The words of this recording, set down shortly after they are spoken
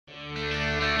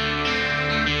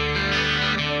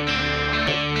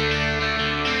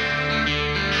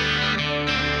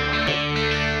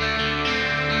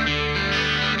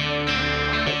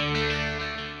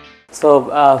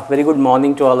So, very good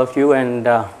morning to all of you and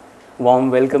warm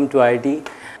welcome to IIT.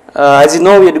 As you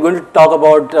know, we are going to talk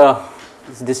about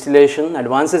distillation,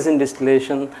 advances in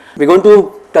distillation. We are going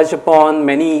to touch upon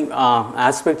many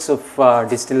aspects of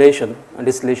distillation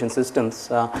systems.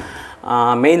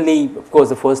 Mainly, of course,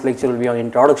 the first lecture will be on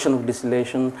introduction of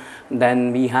distillation.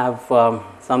 Then we have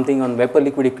something on vapor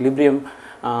liquid equilibrium,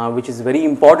 which is a very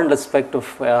important aspect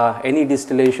of any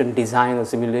distillation design or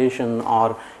simulation,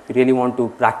 or if you really want to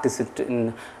practice it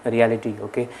in reality.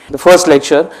 Okay, the first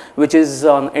lecture, which is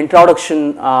on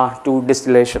introduction to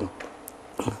distillation.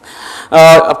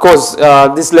 Of course,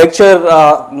 this lecture,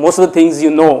 most of the things you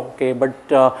know, okay, but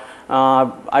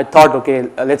I thought, okay,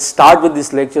 let's start with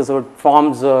this lecture so it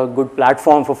forms a good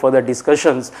platform for further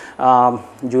discussions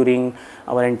during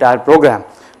our entire program.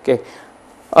 Okay.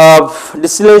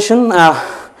 Distillation,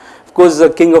 of course, the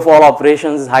king of all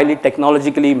operations, is highly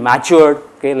technologically matured.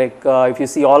 Okay, like if you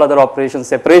see all other operations,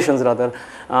 separations rather,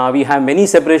 we have many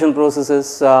separation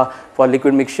processes for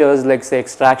liquid mixtures, like say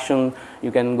extraction.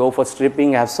 You can go for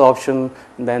stripping, absorption,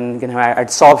 then you can have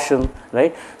adsorption,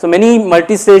 right? So many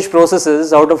multi-stage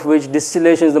processes, out of which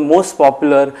distillation is the most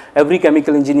popular. Every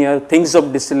chemical engineer thinks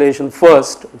of distillation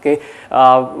first, okay,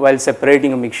 while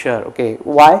separating a mixture. Okay,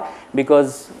 why?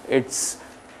 Because it's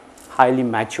highly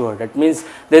mature. That means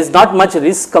there is not much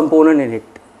risk component in it.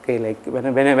 Okay, like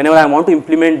whenever I want to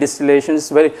implement distillation, it's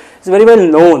very well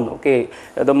known. Okay,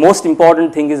 the most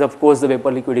important thing is of course the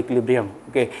vapor liquid equilibrium.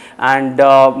 Okay, and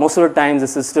most of the times the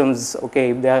systems,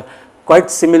 okay, they are quite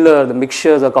similar. The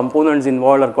mixtures or components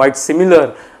involved are quite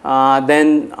similar.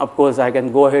 Then of course I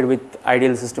can go ahead with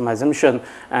ideal system assumption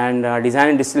and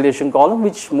design a distillation column,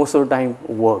 which most of the time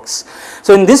works.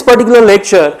 So in this particular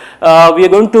lecture, we are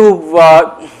going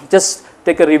to just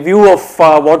take a review of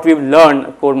what we've learned,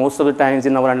 of course, most of the times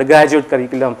in our undergraduate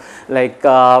curriculum, like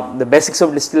the basics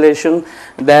of distillation.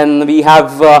 Then we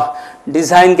have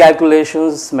design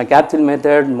calculations, McAdfield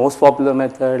method, most popular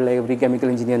method, like every chemical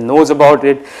engineer knows about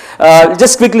it.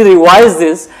 Just quickly revise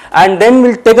this, and then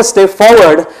we'll take a step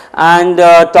forward and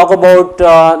talk about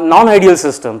non-ideal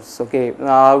systems, okay,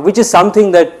 which is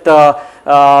something that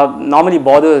normally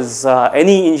bothers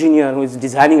any engineer who is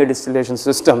designing a distillation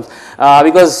system,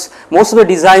 because most of the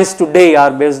designs today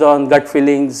are based on gut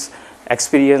feelings,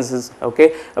 experiences,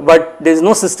 okay, but there is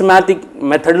no systematic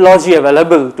methodology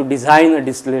available to design a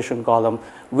distillation column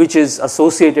which is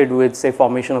associated with say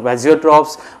formation of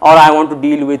azeotrophs, or I want to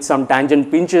deal with some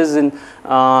tangent pinches in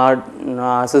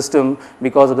system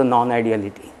because of the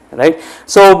non-ideality, right.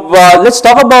 So let's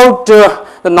talk about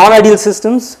the non-ideal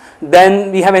systems.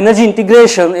 Then we have energy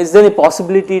integration. Is there a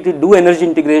possibility to do energy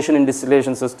integration in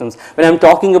distillation systems? When I am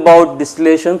talking about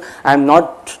distillation, I am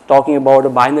not talking about a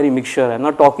binary mixture. I am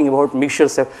not talking about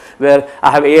mixtures where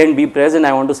I have A and B present,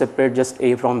 I want to separate just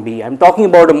A from B. I am talking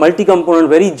about a multi-component,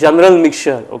 very general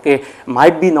mixture, okay,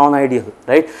 might be non-ideal,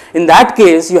 right. In that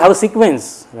case, you have a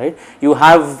sequence, right, you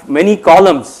have many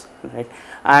columns, right,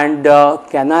 and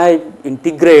can I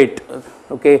integrate,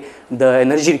 okay, the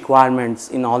energy requirements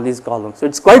in all these columns. So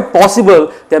it's quite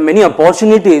possible, there are many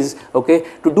opportunities, okay,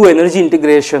 to do energy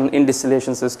integration in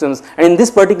distillation systems. And in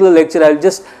this particular lecture, I will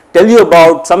just tell you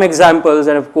about some examples,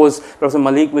 and of course Professor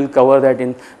Malik will cover that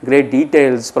in great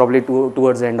details probably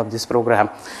towards the end of this program.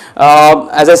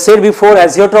 As I said before,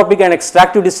 azeotropic and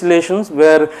extractive distillations,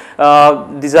 where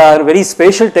these are very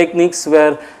special techniques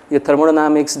where your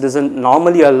thermodynamics doesn't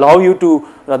normally allow you to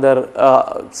rather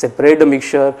separate the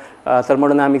mixture.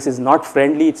 Thermodynamics is not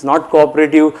friendly, it's not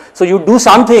cooperative. So you do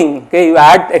something, okay, you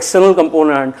add external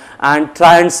component and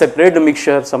try and separate the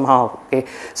mixture somehow, okay.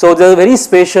 So there are very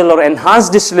special or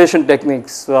enhanced distillation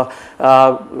techniques,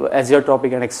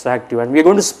 azeotropic and extractive, and we are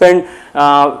going to spend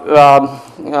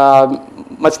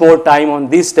much more time on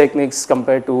these techniques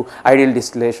compared to ideal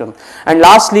distillation. And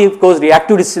lastly, of course,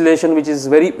 reactive distillation, which is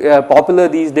very popular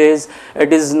these days.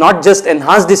 It is not just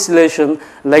enhanced distillation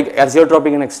like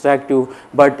azeotropic and extractive,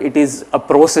 but it is a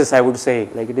process, I would say,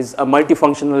 like it is a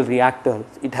multifunctional reactor.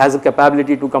 It has a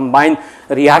capability to combine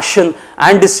reaction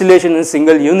and distillation in a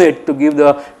single unit to give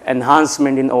the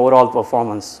enhancement in overall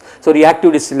performance. So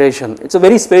reactive distillation, it's a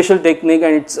very special technique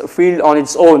and it's a field on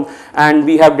its own, and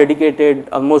we have dedicated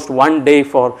almost one day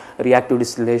for reactive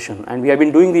distillation, and we have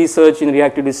been doing research in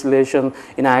reactive distillation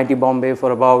in IIT Bombay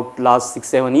for about last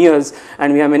 6-7 years,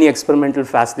 and we have many experimental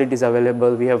facilities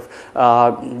available. We have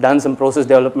done some process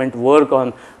development work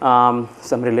on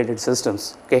some related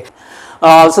systems, okay.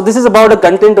 So this is about the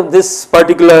content of this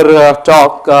particular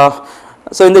talk.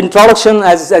 So in the introduction,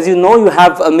 as you know, you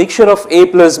have a mixture of A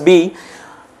plus B,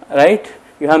 right.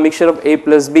 You have a mixture of A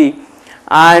plus B,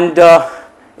 and A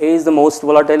is the most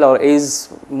volatile, or A is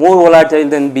more volatile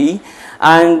than B,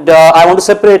 and I want to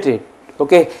separate it.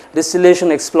 Okay,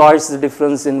 distillation exploits the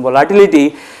difference in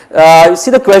volatility. You see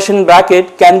the question in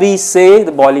bracket, can we say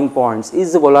the boiling points?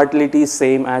 Is the volatility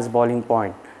same as boiling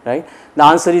point, right? The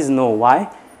answer is no.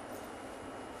 Why?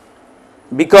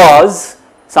 Because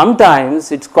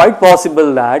sometimes it's quite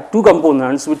possible that two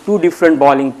components with two different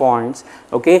boiling points,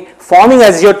 okay, forming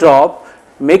azeotrope,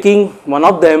 making one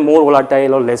of them more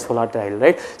volatile or less volatile,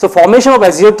 right. So, formation of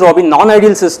azeotrope in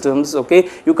non-ideal systems,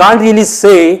 okay, you can't really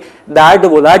say that the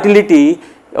volatility,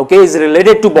 okay, is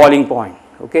related to boiling point,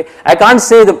 okay. I can't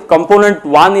say the component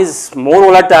 1 is more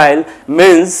volatile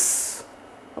means,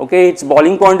 okay, its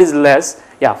boiling point is less,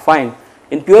 yeah, fine.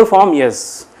 In pure form,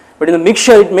 yes, but in the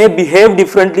mixture it may behave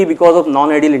differently because of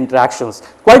non-ideal interactions,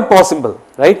 quite possible,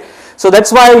 right. So, that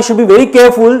is why we should be very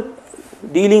careful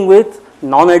dealing with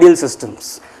non-ideal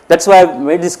systems. That is why I have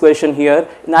made this question here.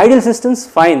 In ideal systems,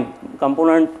 fine,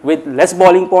 component with less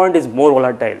boiling point is more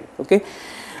volatile, okay.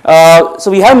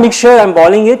 So, we have mixture, I am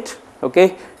boiling it,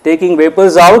 okay, taking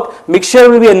vapors out, mixture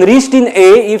will be enriched in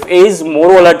A if A is more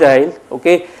volatile,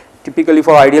 okay, typically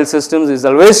for ideal systems is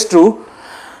always true.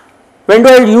 When do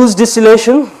I use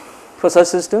distillation for such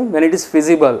system? When it is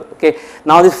feasible, okay.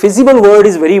 Now, the feasible word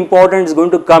is very important, it is going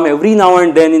to come every now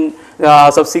and then in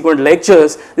subsequent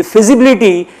lectures. The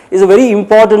feasibility is a very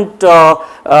important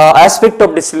aspect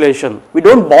of distillation. We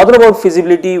do not bother about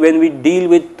feasibility when we deal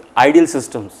with ideal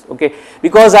systems, okay,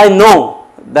 because I know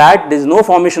that there is no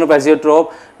formation of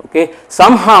azeotrope, okay.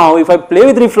 Somehow if I play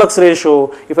with reflux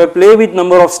ratio, if I play with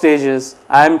number of stages,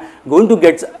 I am going to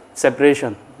get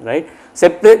separation, right.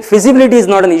 Feasibility is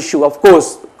not an issue, of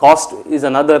course cost is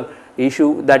another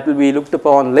issue that will be looked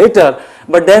upon later,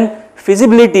 but then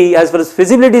feasibility, as far as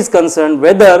feasibility is concerned,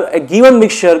 whether a given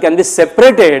mixture can be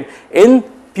separated in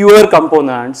pure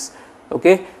components,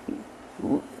 okay,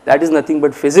 that is nothing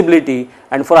but feasibility,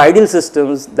 and for ideal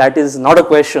systems that is not a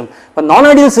question. For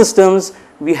non-ideal systems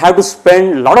we have to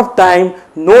spend a lot of time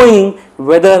knowing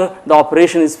whether the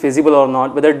operation is feasible or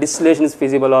not, whether distillation is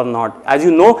feasible or not. As you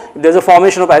know, if there is a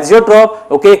formation of azeotrope,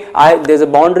 okay, there is a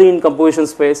boundary in composition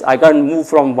space, I can't move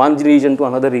from one region to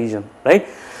another region, right.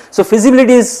 So,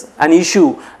 feasibility is an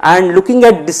issue, and looking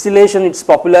at distillation, its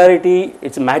popularity,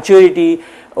 its maturity,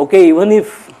 okay, even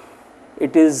if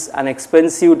it is an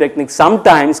expensive technique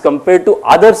sometimes compared to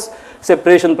other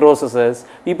separation processes,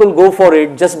 people go for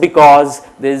it just because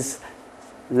there is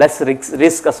less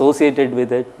risk associated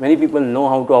with it. Many people know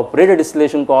how to operate a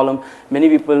distillation column, many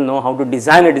people know how to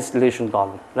design a distillation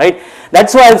column, right. That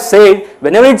is why I have said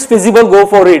whenever it is feasible, go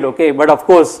for it, okay, but of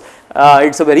course it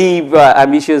is a very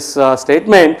ambitious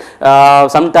statement.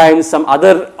 Sometimes some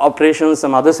other operations,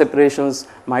 some other separations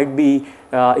might be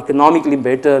economically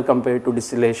better compared to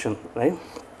distillation, right.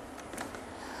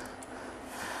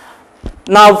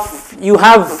 Now, you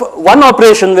have one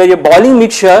operation where you are boiling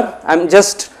mixture, I am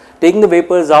just taking the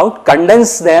vapors out,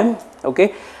 condense them,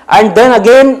 okay, and then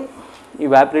again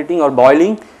evaporating or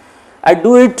boiling. I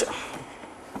do it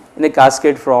in a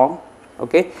cascade form,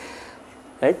 okay,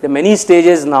 right. There are many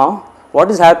stages now. What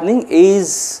is happening? A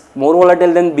is more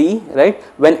volatile than B, right.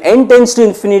 When n tends to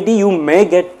infinity, you may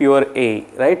get pure A,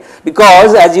 right,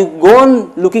 because as you go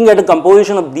on looking at the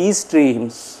composition of these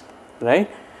streams,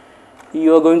 right,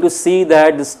 you are going to see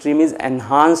that the stream is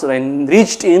enhanced or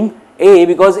enriched in A,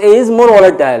 because A is more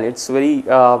volatile. It is very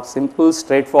simple,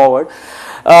 straightforward.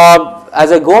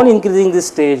 As I go on increasing the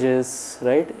stages,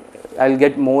 right, I will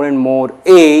get more and more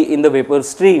A in the vapor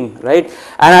stream, right,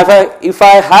 and if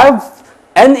I have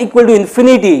n equal to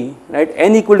infinity, right,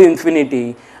 n equal to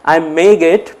infinity, I may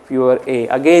get pure A.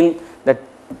 Again, that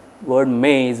word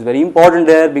may is very important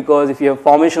there, because if you have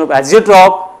formation of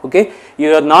azeotrope, okay,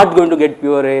 you are not going to get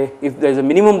pure A. If there is a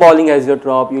minimum boiling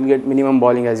azeotrope, you will get minimum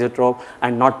boiling azeotrope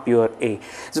and not pure A. It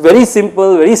is very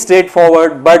simple, very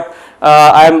straightforward, but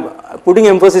I am putting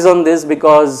emphasis on this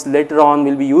because later on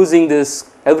we will be using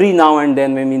this every now and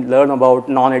then when we learn about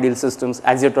non-ideal systems,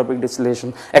 azeotropic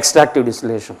distillation, extractive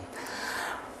distillation.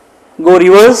 Go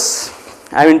reverse,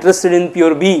 I am interested in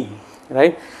pure B,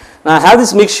 right. Now, I have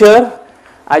this mixture,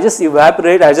 I just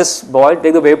evaporate, I just boil,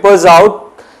 take the vapors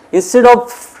out. Instead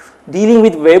of dealing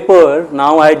with vapor,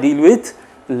 now I deal with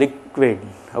liquid,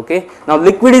 okay. Now,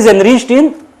 liquid is enriched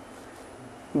in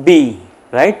B,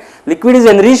 right. Liquid is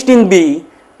enriched in B,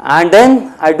 and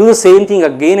then I do the same thing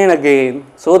again and again,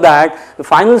 so that the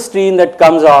final stream that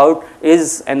comes out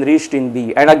is enriched in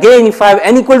B. And again, if I have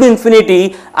n equal to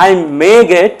infinity, I may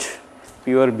get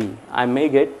pure B. I may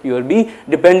get pure B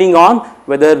depending on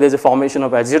whether there is a formation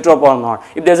of azeotrope or not.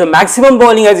 If there is a maximum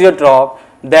boiling azeotrope,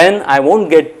 then I will not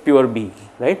get pure B,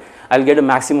 right. I will get a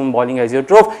maximum boiling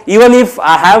azeotrope even if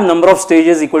I have number of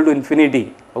stages equal to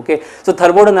infinity. Okay. So,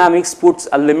 thermodynamics puts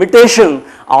a limitation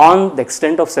on the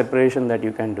extent of separation that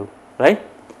you can do, right.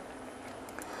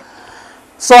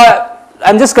 So, I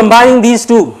am just combining these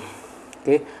two,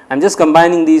 okay. I am just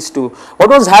combining these two. What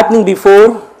was happening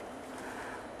before?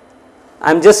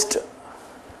 I am just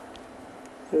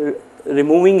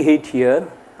removing heat here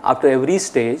after every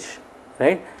stage,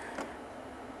 right,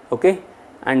 okay,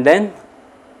 and then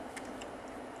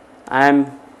I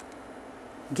am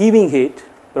giving heat,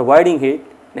 providing heat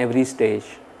in every stage,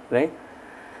 right.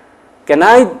 Can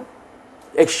I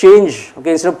exchange,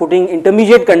 okay, instead of putting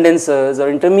intermediate condensers or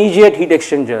intermediate heat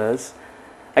exchangers,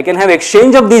 I can have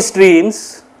exchange of these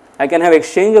streams,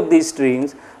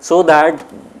 so that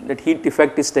heat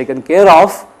effect is taken care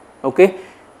of, okay.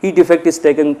 Heat effect is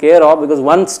taken care of because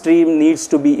one stream needs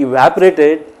to be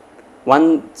evaporated,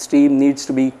 one stream needs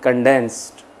to be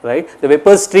condensed, right. The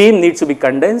vapor stream needs to be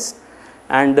condensed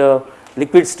and the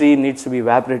liquid stream needs to be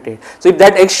evaporated. So, if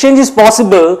that exchange is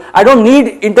possible, I do not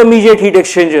need intermediate heat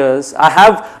exchangers, I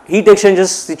have heat exchangers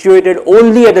situated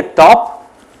only at the top,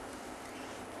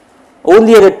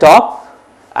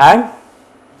 and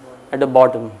at the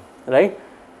bottom, right,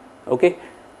 okay.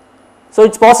 So,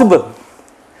 it is possible,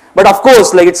 but of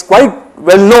course, like it is quite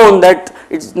well known that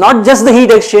it is not just the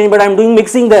heat exchange, but I am doing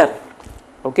mixing there,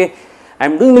 okay. I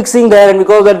am doing mixing there, and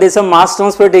because that there is some mass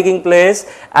transfer taking place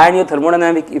and your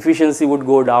thermodynamic efficiency would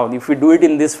go down if you do it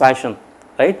in this fashion,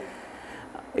 right.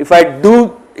 If I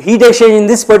do heat exchange in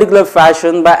this particular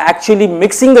fashion by actually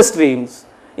mixing the streams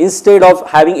instead of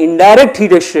having indirect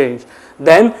heat exchange,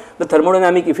 then the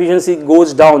thermodynamic efficiency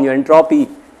goes down, your entropy,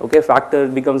 okay, factor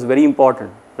becomes very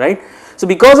important, right. So,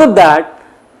 because of that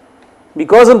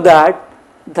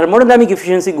thermodynamic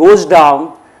efficiency goes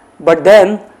down, but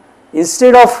then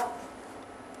instead of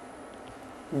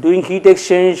doing heat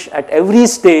exchange at every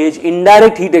stage,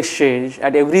 indirect heat exchange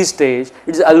at every stage,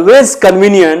 it is always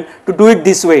convenient to do it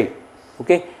this way,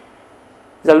 okay. It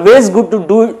is always good to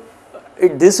do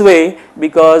it this way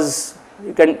because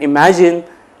you can imagine,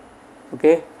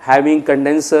 okay, having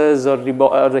condensers or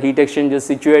heat exchangers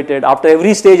situated after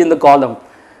every stage in the column,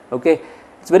 okay.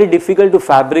 It is very difficult to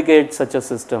fabricate such a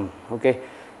system, okay.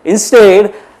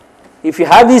 Instead, if you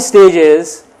have these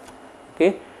stages,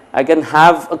 okay, I can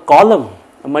have a column,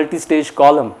 a multi-stage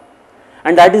column,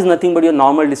 and that is nothing but your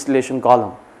normal distillation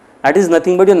column. That is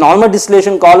nothing but your normal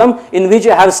distillation column in which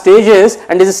you have stages,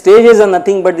 and these stages are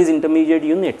nothing but these intermediate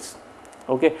units,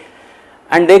 okay,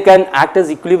 and they can act as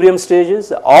equilibrium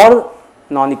stages or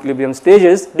non-equilibrium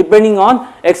stages depending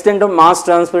on extent of mass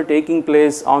transfer taking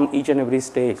place on each and every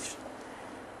stage,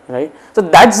 right. So,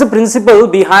 that is the principle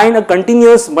behind a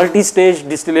continuous multi-stage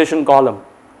distillation column,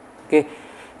 okay.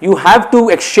 You have to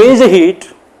exchange the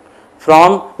heat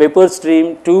from vapor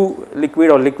stream to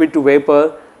liquid or liquid to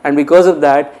vapor, and because of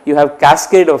that you have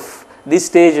cascade of these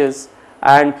stages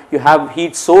and you have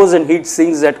heat source and heat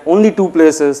sinks at only two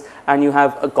places, and you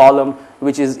have a column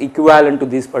which is equivalent to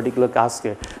this particular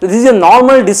cascade. So, this is a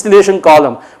normal distillation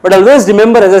column, but always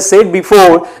remember, as I said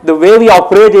before, the way we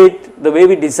operate it, the way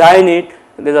we design it,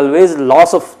 there is always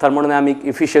loss of thermodynamic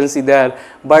efficiency there,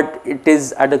 but it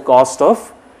is at the cost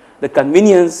of the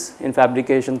convenience in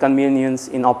fabrication, convenience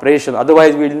in operation.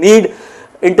 Otherwise, we will need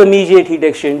intermediate heat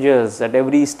exchangers at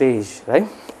every stage, right.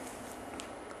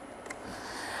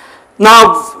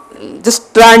 Now,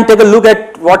 just try and take a look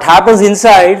at what happens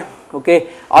inside, okay.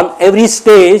 On every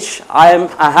stage, I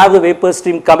have the vapor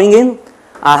stream coming in,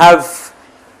 I have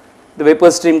the vapor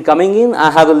stream coming in,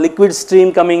 I have a liquid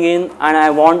stream coming in, and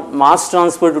I want mass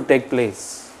transfer to take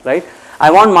place, right. I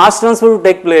want mass transfer to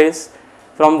take place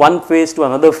from one phase to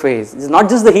another phase. It is not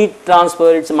just the heat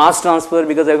transfer, it is mass transfer,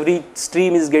 because every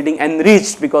stream is getting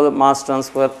enriched because of mass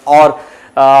transfer, or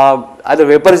either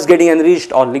vapor is getting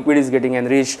enriched or liquid is getting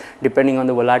enriched depending on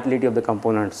the volatility of the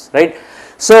components, right.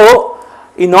 So,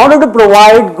 in order to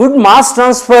provide good mass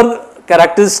transfer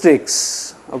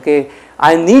characteristics, okay,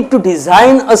 I need to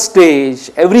design a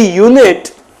stage, every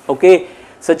unit, okay,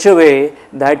 such a way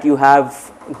that you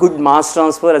have good mass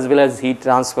transfer as well as heat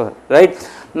transfer, right.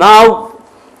 Now,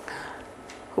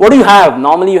 what do you have?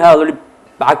 Normally you have already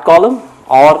packed column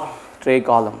or tray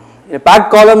column. In a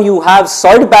packed column you have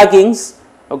solid packings,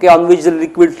 okay, on which the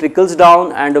liquid trickles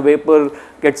down and the vapor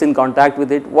gets in contact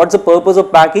with it. What is the purpose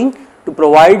of packing? To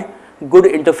provide good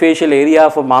interfacial area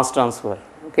for mass transfer,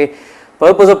 okay.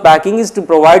 Purpose of packing is to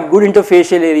provide good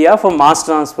interfacial area for mass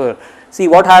transfer. See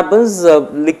what happens,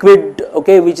 liquid,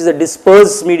 okay, which is a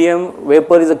dispersed medium,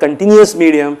 vapor is a continuous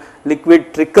medium,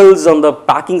 liquid trickles on the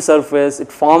packing surface, it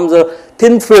forms a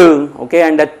thin film, okay,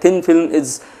 and that thin film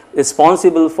is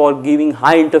responsible for giving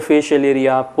high interfacial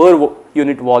area per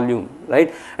unit volume,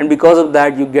 right, and because of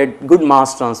that you get good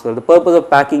mass transfer. The purpose of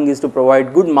packing is to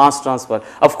provide good mass transfer,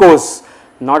 of course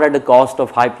not at the cost of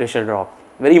high pressure drop,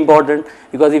 very important,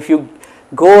 because if you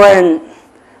go and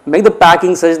make the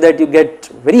packing such that you get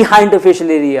very high interfacial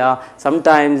area,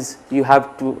 sometimes you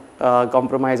have to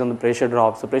compromise on the pressure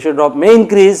drop. So, pressure drop may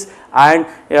increase and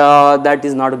that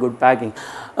is not a good packing.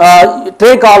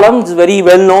 Tray column is very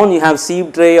well known, you have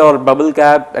sieve tray or bubble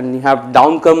cap and you have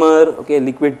downcomer, okay,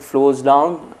 liquid flows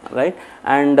down, right,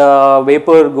 and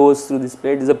vapor goes through this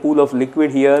plate. There is a pool of liquid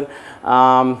here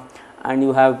and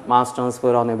you have mass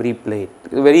transfer on every plate.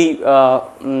 Very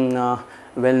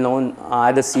well known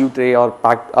either sieve tray or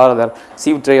packed or other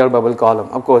sieve tray or bubble column.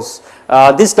 Of course,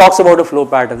 this talks about a flow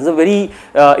pattern. This is a very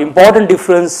important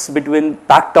difference between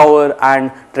packed tower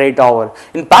and tray tower.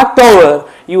 In packed tower,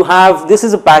 you have, this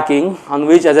is a packing on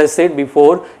which, as I said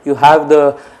before, you have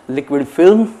the liquid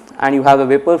film and you have the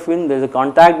vapor film. There is a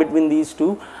contact between these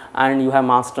two and you have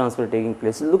mass transfer taking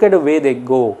place. Look at the way they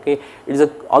go, okay, it is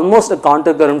almost a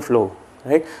counter current flow,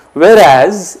 right.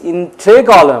 Whereas in tray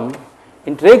column,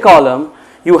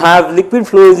 you have liquid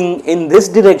flowing in this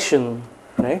direction,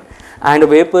 right, and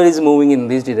vapor is moving in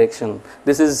this direction.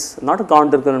 This is not a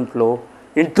counter current flow.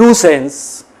 In true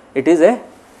sense, it is a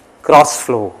cross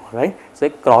flow, right, it is a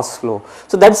cross flow.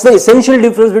 So, that is the essential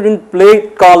difference between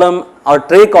plate column or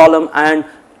tray column and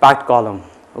packed column,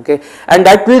 okay, and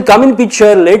that will come in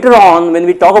picture later on when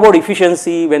we talk about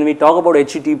efficiency, when we talk about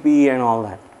HETP and all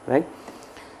that, right.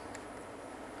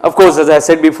 Of course, as I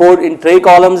said before, in tray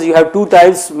columns you have two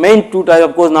types, main two types.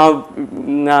 Of course, now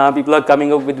people are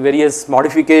coming up with various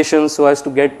modifications so as to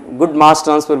get good mass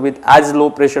transfer with as low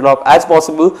pressure drop as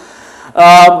possible.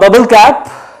 Bubble cap,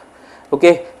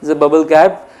 okay, this is a bubble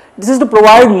cap. This is to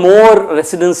provide more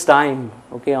residence time,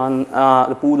 okay, on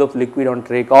the pool of liquid on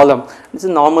tray column. This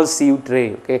is a normal sieve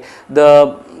tray, okay.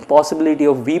 The possibility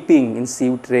of weeping in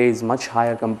sieve tray is much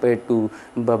higher compared to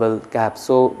bubble cap.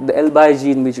 So, the L by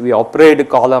G in which we operate a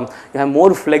column, you have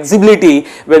more flexibility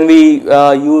when we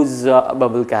use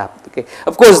bubble cap, okay.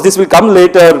 Of course, this will come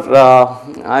later.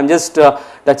 I am just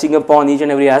touching upon each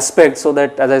and every aspect so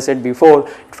that, as I said before,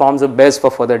 it forms a base for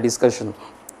further discussion.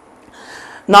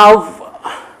 Now,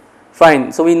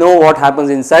 fine. So, we know what happens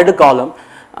inside a column.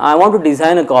 I want to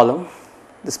design a column.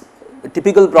 This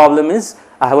typical problem is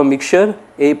I have a mixture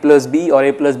A plus B or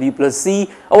A plus B plus C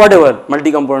or whatever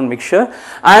multi-component mixture,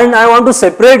 and I want to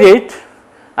separate it.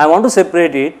 I want to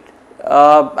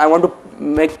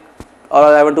make, or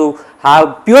I want to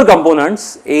have pure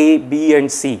components A, B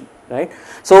and C, right.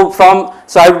 So, I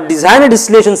have designed a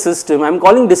distillation system. I am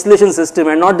calling distillation system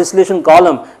and not distillation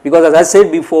column, because as I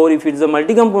said before, if it is a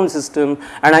multi-component system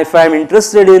and if I am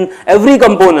interested in every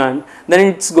component,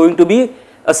 then it is going to be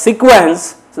a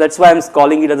sequence. So, that is why I am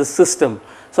calling it as a system.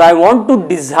 So, I want to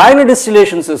design a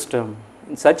distillation system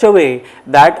in such a way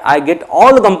that I get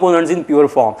all the components in pure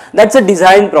form. That is a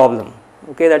design problem,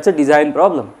 okay, that is a design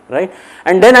problem, right.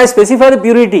 And then I specify the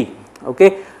purity,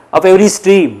 okay, of every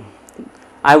stream.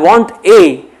 I want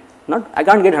A, I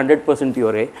can't get 100%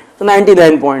 pure A, so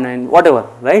 99.9 whatever,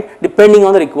 right, depending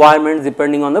on the requirements,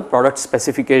 depending on the product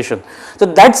specification. So,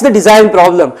 that is the design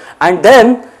problem, and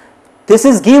then this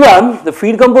is given, the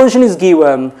feed composition is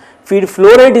given, feed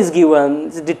flow rate is given,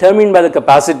 it is determined by the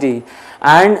capacity,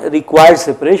 and required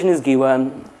separation is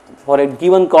given for a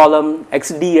given column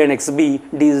XD and XB,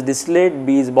 D is distillate,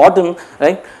 B is bottom,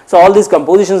 right. So, all these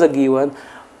compositions are given.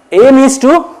 Aim is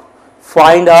to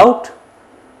find out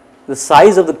the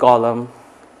size of the column,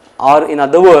 or in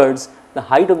other words the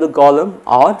height of the column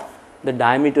or the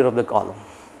diameter of the column,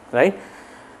 right.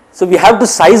 So, we have to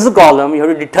size the column, you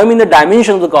have to determine the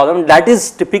dimension of the column. That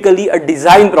is typically a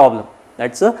design problem,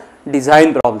 that is a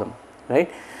design problem, right.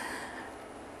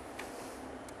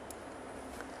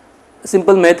 A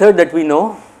simple method that we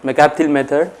know, McApthil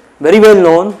method, very well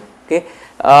known, okay.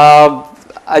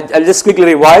 I will just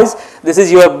quickly revise. This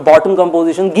is your bottom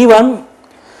composition given,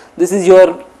 this is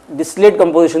your distillate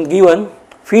composition given,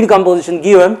 feed composition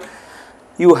given.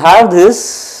 You have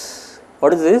this,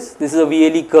 what is this? This is a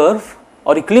VLE curve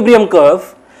or equilibrium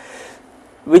curve,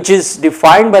 which is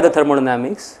defined by the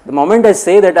thermodynamics. The moment I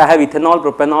say that I have ethanol,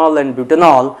 propanol and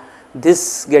butanol,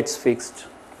 this gets fixed,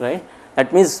 right.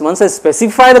 That means once I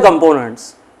specify the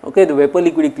components, okay, the vapor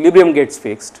liquid equilibrium gets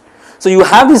fixed. So, you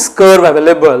have this curve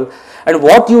available, and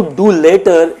what you do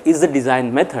later is the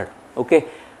design method, okay.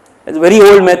 It is a very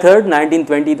old method,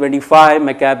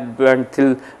 1920-25,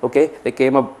 McApthil, okay, they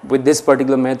came up with this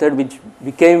particular method which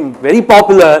became very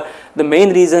popular. The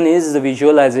main reason is the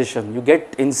visualization, you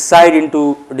get insight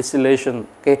into distillation,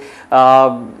 okay,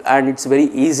 and it is very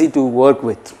easy to work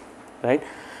with, right,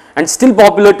 and still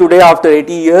popular today after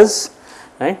 80 years,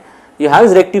 right. You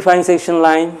have rectifying section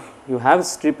line, you have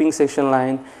stripping section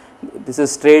line. This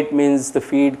is straight, means the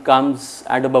feed comes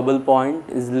at a bubble point,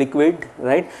 is liquid,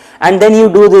 right, and then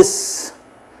you do this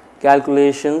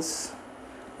calculations,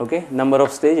 okay, number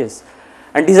of stages,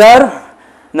 and these are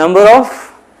number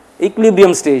of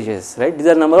equilibrium stages, right. These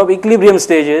are number of equilibrium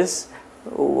stages.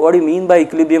 What do you mean by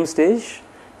equilibrium stage?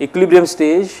 Equilibrium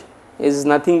stage is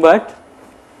nothing but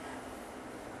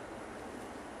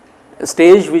a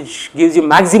stage which gives you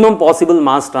maximum possible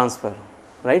mass transfer,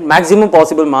 right. Maximum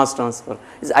possible mass transfer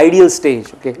is ideal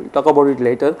stage, okay, we will talk about it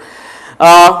later.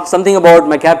 Something about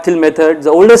Mercaptil method,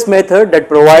 the oldest method that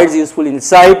provides useful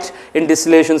insight in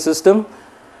distillation system,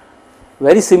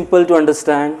 very simple to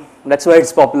understand, that is why it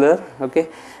is popular, okay,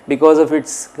 because of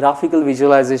its graphical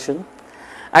visualization.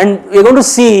 And we are going to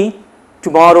see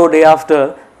tomorrow, day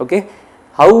after, okay,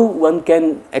 how one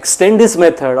can extend this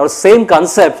method or same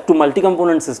concept to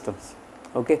multi-component systems,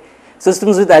 okay,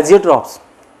 systems with azeotrophs.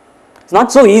 It is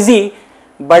not so easy,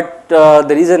 but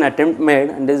there is an attempt made,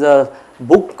 and there is a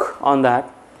book on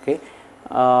that, okay,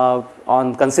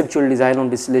 on conceptual design on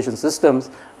distillation systems,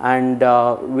 and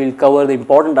we will cover the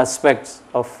important aspects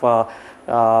of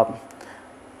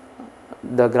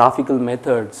the graphical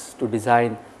methods to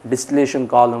design distillation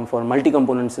column for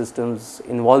multi-component systems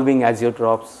involving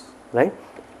azeotrophs, right.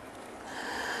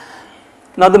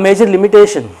 Now the major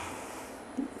limitation,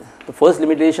 the first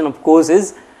limitation of course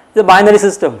is the binary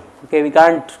system, okay, we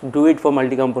can't do it for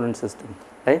multi-component system,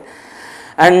 right,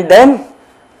 and then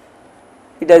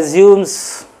it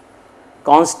assumes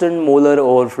constant molar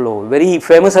overflow, very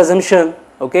famous assumption,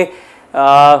 okay.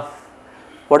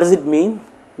 What does it mean?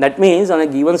 That means on a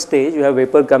given stage you have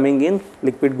vapor coming in,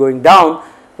 liquid going down,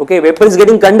 okay, vapor is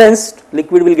getting condensed,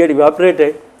 liquid will get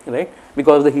evaporated, right,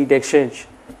 because of the heat exchange,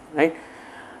 right.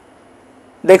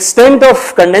 The extent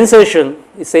of condensation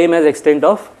is same as extent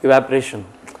of evaporation,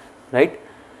 right.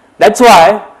 That is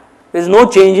why there is no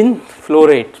change in flow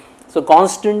rate. So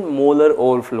constant molar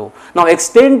overflow. Now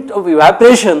extent of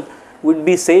evaporation would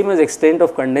be same as extent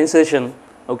of condensation,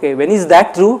 okay. When is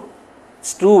that true? It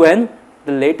is true when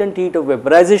the latent heat of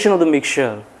vaporization of the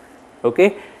mixture,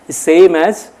 okay, is same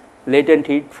as latent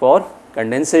heat for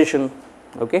condensation,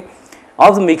 okay,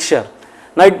 of the mixture.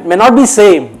 Now it may not be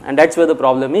same, and that is where the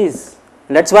problem is,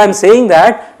 and that is why I am saying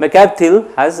that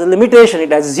Mercaptil has a limitation.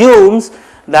 It assumes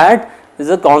that there is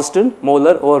a constant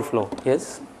molar overflow.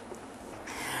 Yes.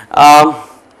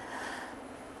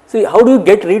 See, how do you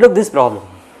get rid of this problem?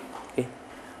 Okay.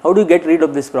 How do you get rid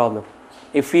of this problem?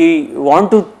 If we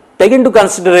want to take into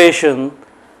consideration,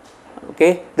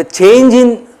 okay, the change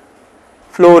in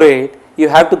flow rate, you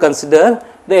have to consider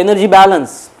the energy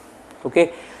balance,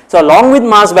 okay. So along with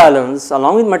mass balance,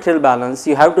 along with material balance,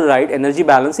 you have to write energy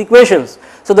balance equations.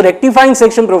 So the rectifying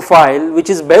section profile, which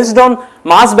is based on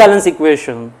mass balance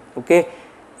equation, okay,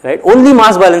 right, only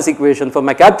mass balance equation for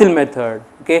Mercaptil method,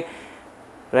 okay,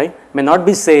 right, may not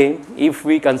be same if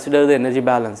we consider the energy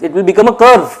balance. It will become a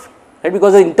curve, right,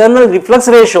 because the internal reflux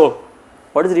ratio,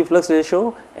 what is the reflux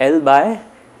ratio? L by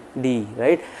D,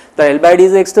 right. The L by D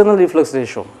is the external reflux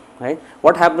ratio, right.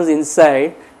 What happens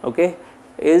inside, okay,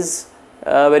 is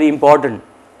very important,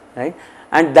 right,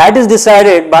 and that is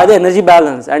decided by the energy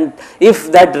balance, and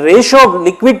if that ratio of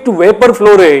liquid to vapor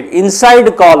flow rate inside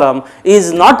the column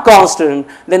is not constant,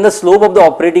 then the slope of the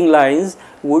operating lines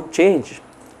would change,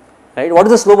 right. What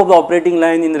is the slope of the operating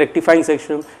line in the rectifying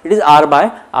section? It is R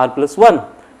by R plus 1,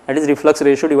 that is reflux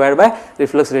ratio divided by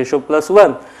reflux ratio plus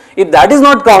 1. If that is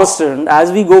not constant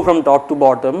as we go from top to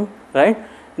bottom, right,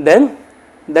 then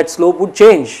that slope would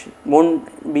change,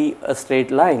 won't be a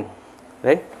straight line,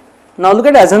 right. Now look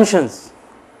at assumptions,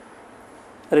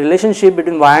 relationship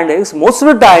between y and x. Most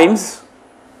of the times,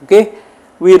 okay,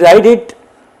 we write it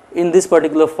in this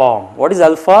particular form. What is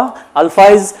alpha? Alpha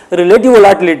is relative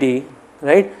volatility,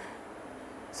 right.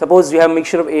 Suppose you have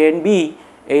mixture of A and B,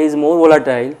 A is more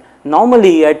volatile.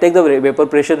 Normally I take the vapor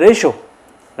pressure ratio,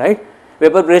 right.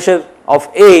 Vapor pressure of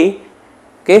A,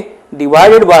 okay,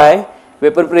 divided by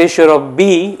vapor pressure of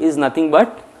B is nothing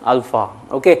but alpha,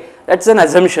 okay. That is an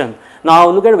assumption. Now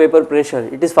look at vapor pressure,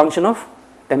 it is function of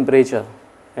temperature,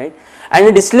 right. And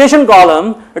in distillation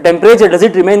column, the temperature, does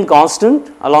it remain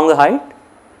constant along the height?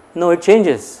 No, it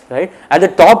changes, right. At the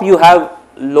top you have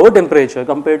low temperature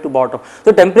compared to bottom,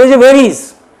 so temperature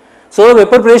varies, so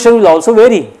vapor pressure will also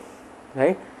vary,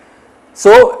 right.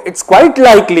 So it is quite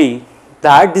likely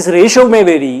that this ratio may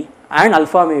vary and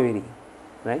alpha may vary,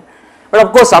 right. But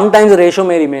of course sometimes the ratio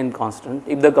may remain constant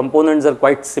if the components are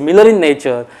quite similar in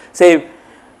nature. Say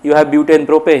you have butane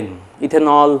propane,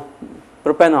 ethanol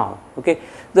propanol, okay.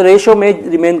 The ratio may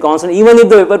remain constant even if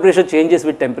the vapor pressure changes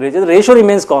with temperature, the ratio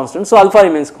remains constant, so alpha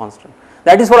remains constant.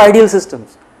 That is for ideal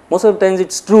systems. Most of the times it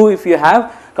is true if you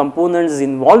have components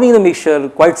involving the mixture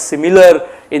quite similar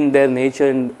in their nature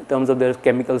in terms of their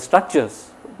chemical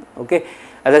structures, okay.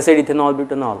 As I said, ethanol,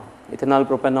 butanol, ethanol,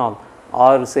 propanol,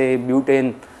 or say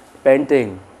butane,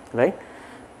 pentane, right.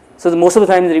 So, most of the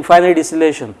time in refinery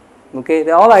distillation, okay,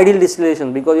 they are all ideal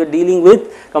distillation because you are dealing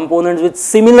with components with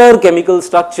similar chemical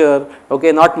structure,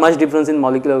 okay, not much difference in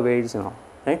molecular weights and all,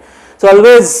 right. So,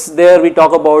 always there we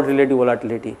talk about relative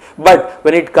volatility, but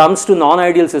when it comes to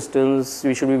non-ideal systems,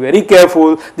 we should be very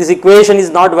careful. This equation is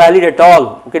not valid at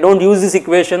all, okay, do not use this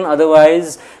equation,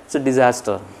 otherwise it is a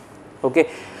disaster, okay.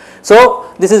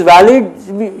 So, this is valid,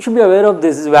 we should be aware of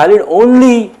this, is valid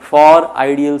only for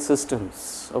ideal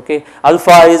systems, okay.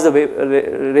 Alpha is the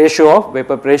ratio of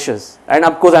vapor pressures, and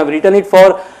of course I have written it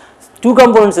for 2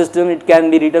 component system, it can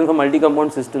be written for multi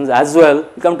component systems as well, we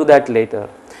will come to that later.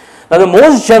 Now, the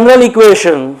most general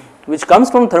equation which comes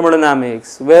from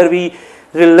thermodynamics, where we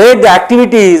relate the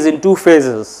activities in 2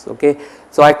 phases, okay.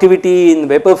 So, activity in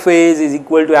vapor phase is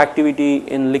equal to activity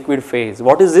in liquid phase.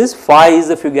 What is this? Phi is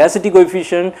the fugacity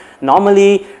coefficient,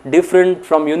 normally different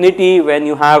from unity when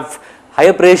you have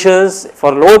higher pressures.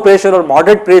 For lower pressure or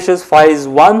moderate pressures, phi is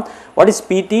 1. What is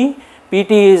Pt?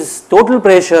 Pt is total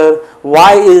pressure,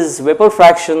 Y is vapor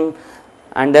fraction,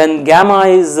 and then gamma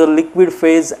is the liquid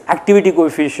phase activity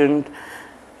coefficient,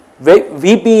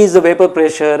 Vp is the vapor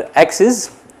pressure, X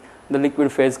is the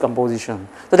liquid phase composition.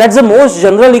 So, that is the most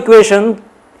general equation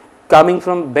coming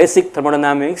from basic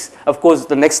thermodynamics. Of course,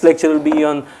 the next lecture will be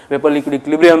on vapor liquid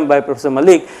equilibrium by Professor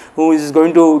Malik, who is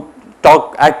going to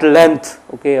talk at length,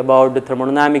 okay, about the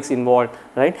thermodynamics involved,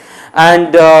 right.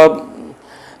 And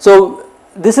so,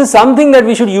 this is something that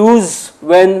we should use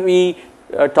when we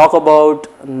talk about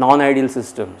non-ideal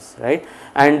systems, right,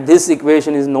 and this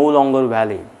equation is no longer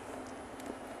valid.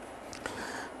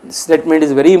 This statement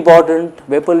is very important.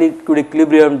 Vapor liquid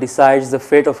equilibrium decides the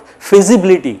fate of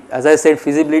feasibility. As I said,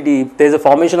 feasibility, if there is a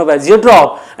formation of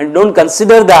azeotrope and do not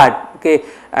consider that, okay,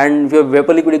 and if your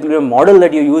vapor liquid equilibrium model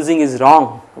that you are using is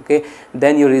wrong, okay,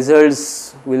 then your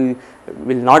results will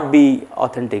not be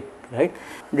authentic, right.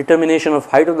 Determination of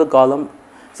height of the column.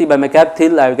 See, by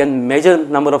McCabe-Thiele I can measure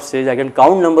number of stages, I can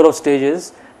count number of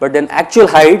stages, but then actual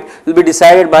height will be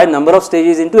decided by number of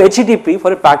stages into HETP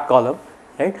for a packed column,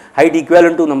 right, height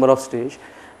equivalent to number of stage.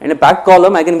 In a packed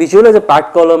column I can visualize a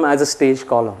packed column as a stage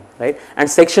column, right, and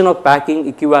section of packing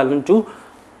equivalent to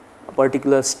a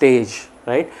particular stage,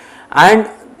 right, and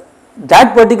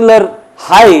that particular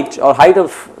height or height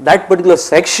of that particular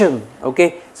section,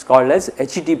 okay, is called as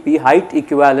HETP, height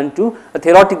equivalent to a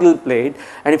theoretical plate,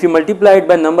 and if you multiply it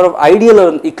by number of ideal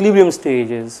or equilibrium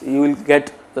stages, you will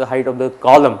get the height of the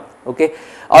column, okay.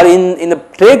 Or in the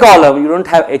tray column you do not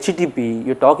have HETP,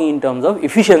 you are talking in terms of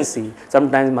efficiency,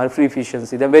 sometimes Murphy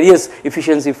efficiency, there are various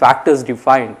efficiency factors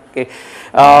defined, okay.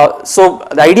 So,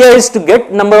 the idea is to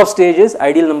get number of stages,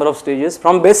 ideal number of stages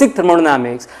from basic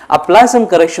thermodynamics, apply some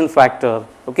correction factor,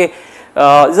 okay.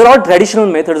 These are all traditional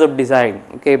methods of design,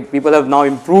 okay. People have now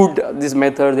improved this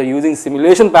method, they are using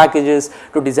simulation packages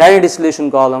to design a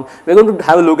distillation column. We are going to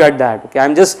have a look at that, okay. I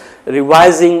am just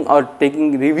revising or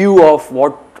taking review of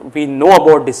what we know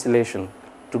about distillation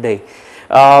today.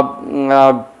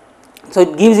 So,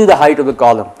 it gives you the height of the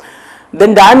column.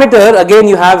 Then diameter, again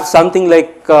you have something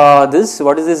like this.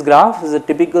 What is this graph? This is a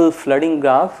typical flooding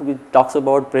graph which talks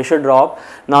about pressure drop.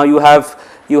 Now, you have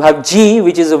G,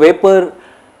 which is a vapor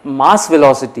mass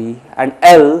velocity, and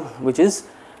L, which is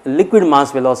liquid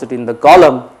mass velocity in the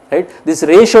column, right. This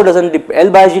ratio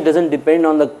L by G does not depend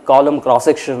on the column cross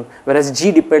section, whereas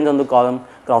G depends on the column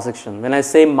cross section. When I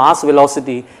say mass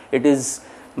velocity, it is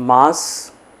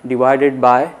mass divided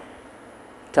by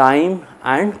time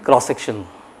and cross section,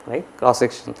 right, cross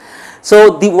section.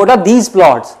 So, what are these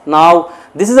plots? Now,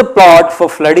 this is a plot for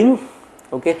flooding,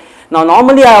 okay. Now,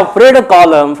 normally I operate a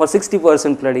column for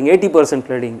 60% flooding, 80%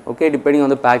 flooding, okay, depending on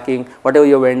the packing, whatever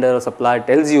your vendor or supplier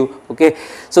tells you, okay.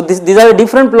 So, these are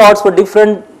different plots for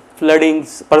different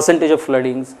floodings, percentage of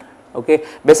floodings, okay.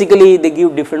 Basically, they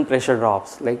give different pressure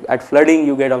drops, like at flooding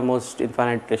you get almost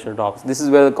infinite pressure drops. This is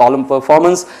where the column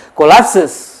performance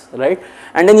collapses, right,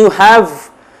 and then you have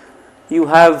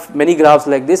many graphs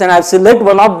like this, and I select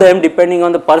one of them depending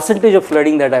on the percentage of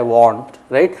flooding that I want,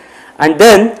 right, and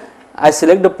then I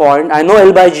select the point, I know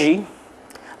L by G,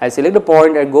 I select the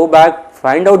point, I go back,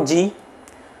 find out G,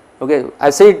 okay. I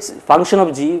say it is function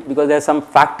of G because there are some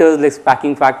factors like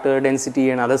packing factor, density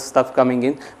and other stuff coming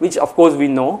in, which of course we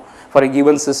know for a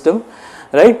given system,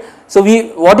 right. So,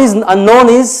 what is unknown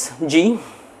is G,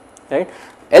 right.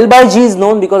 L by G is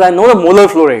known because I know the molar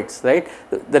flow rates, right.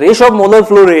 The ratio of molar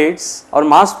flow rates or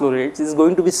mass flow rates is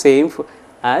going to be same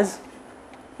as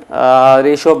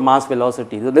ratio of mass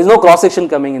velocity. So, there is no cross section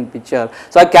coming in picture.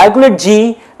 So, I calculate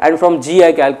G, and from G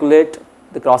I calculate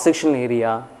the cross section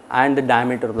area and the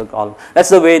diameter of the column. That is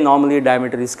the way normally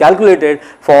diameter is calculated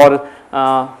for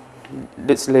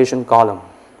distillation column.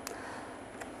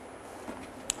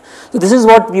 So, this is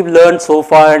what we have learned so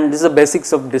far, and this is the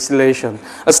basics of distillation.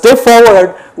 A step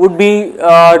forward would be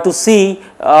to see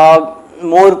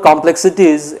more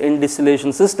complexities in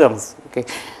distillation systems. Okay.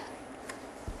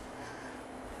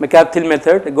 McCabe-Thiele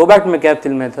method, go back to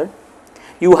McCabe-Thiele method.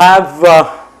 You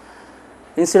have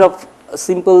instead of a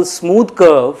simple smooth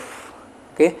curve,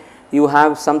 okay, you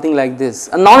have something like this,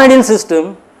 a non-ideal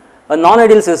system,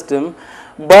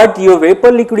 but your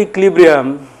vapor liquid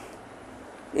equilibrium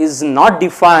is not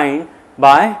defined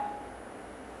by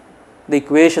the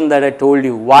equation that I told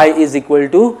you, y is equal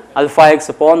to alpha x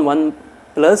upon 1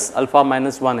 plus alpha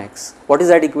minus 1x. What is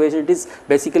that equation? It is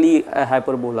basically a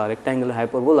hyperbola, rectangular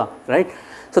hyperbola, right.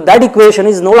 So, that equation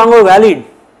is no longer valid. It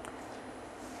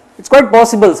is quite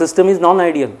possible system is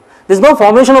non-ideal. There is no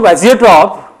formation of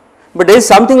azeotrope, but there is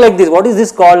something like this. What is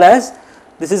this called as?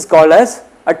 This is called as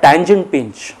a tangent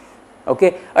pinch,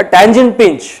 okay, a tangent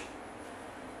pinch.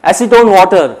 Acetone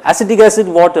water, acetic acid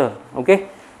water, okay,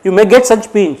 you may get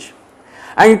such pinch,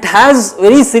 and it has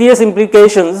very serious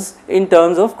implications in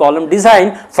terms of column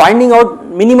design, finding out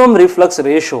minimum reflux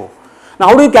ratio. Now,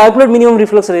 how do you calculate minimum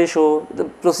reflux ratio? The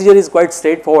procedure is quite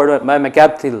straightforward by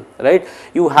McCabe-Thiele, right.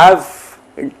 You have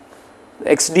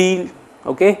XD,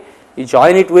 okay, you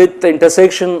join it with the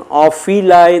intersection of field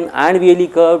line and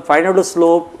VLE curve, find out the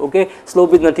slope, okay,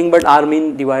 slope is nothing but R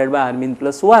mean divided by R mean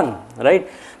plus 1, right.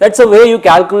 That is the way you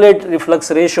calculate reflux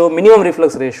ratio, minimum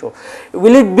reflux ratio.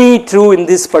 Will it be true in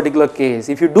this particular case?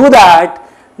 If you do that,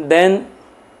 then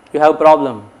you have a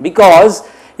problem, because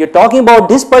you are talking about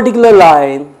this particular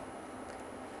line,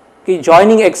 okay,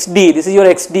 joining XD, this is your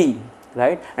XD,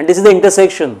 right, and this is the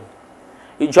intersection.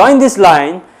 You join this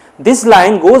line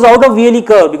goes out of VLE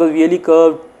curve, because VLE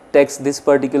curve takes this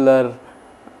particular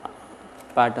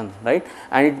pattern, right,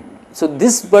 and so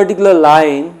this particular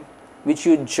line which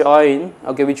you join,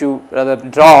 okay, which you rather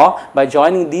draw by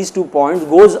joining these 2 points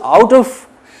goes out of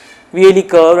VLE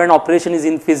curve and operation is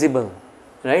infeasible,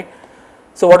 right.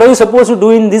 So, what are you supposed to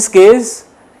do in this case?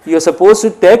 You are supposed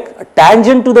to take a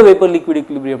tangent to the vapor liquid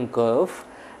equilibrium curve,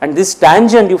 and this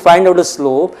tangent you find out the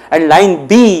slope, and line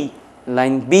B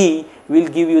will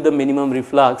give you the minimum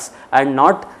reflux and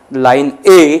not line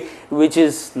A, which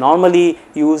is normally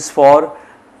used for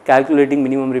calculating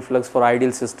minimum reflux for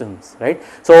ideal systems, right.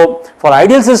 So, for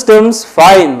ideal systems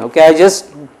fine, okay, I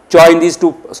just join these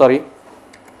two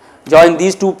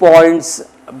points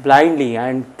blindly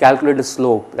and calculate the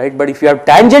slope, right. But if you have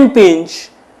tangent pinch,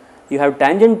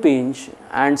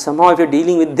 and somehow if you are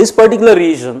dealing with this particular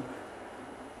region,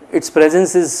 its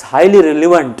presence is highly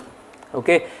relevant,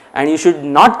 okay, and you should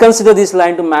not consider this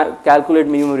line to calculate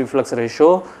minimum reflux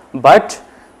ratio, but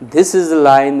this is the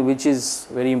line which is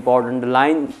very important. The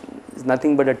line is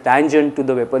nothing but a tangent to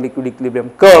the vapor liquid equilibrium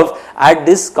curve at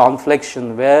this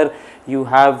conflection where you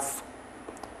have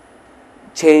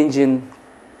change in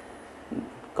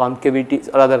concavity,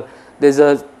 or rather there is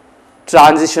a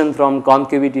transition from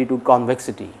concavity to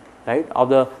convexity, right, of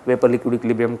the vapor liquid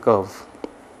equilibrium curve.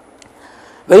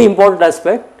 Very important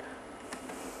aspect.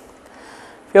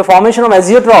 Your formation of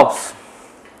azeotropes.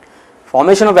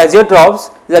 Formation of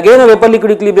azeotropes is again a vapor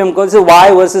liquid equilibrium curve, so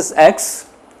y versus x,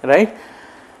 right.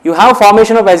 You have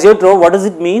formation of azeotrope. What does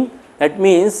it mean? That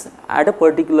means at a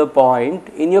particular point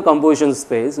in your composition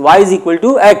space, y is equal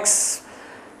to x,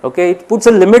 okay. It puts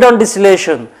a limit on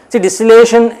distillation. See,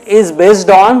 distillation is based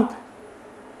on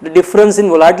the difference in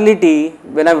volatility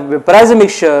when I vaporize a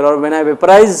mixture, or when I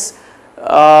vaporize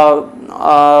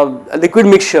a liquid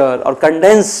mixture or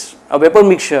condense a vapor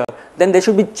mixture, then there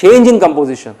should be change in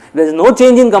composition. If there is no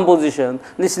change in composition,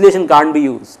 distillation can't be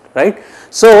used, right.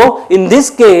 So, in this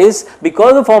case,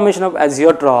 because of formation of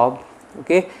azeotrope,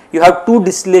 okay, you have two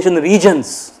distillation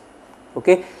regions,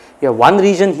 okay. You have one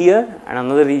region here and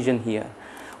another region here.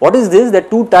 What is this? There are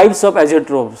two types of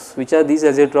azeotropes. Which are these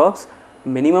azeotropes?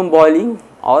 Minimum boiling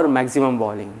or maximum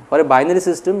boiling. For a binary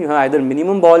system, you have either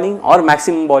minimum boiling or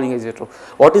maximum boiling azeotrope.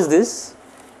 What is this?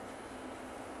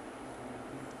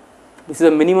 This is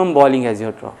a minimum boiling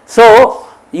azeotrope. So,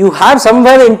 you have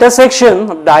somewhere the intersection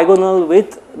of diagonal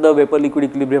with the vapor liquid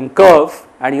equilibrium curve,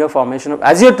 and you have formation of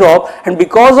azeotrope, and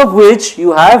because of which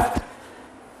you have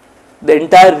the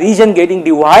entire region getting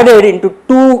divided into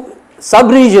two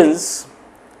sub regions.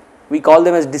 We call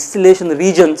them as distillation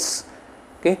regions,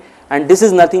 okay, and this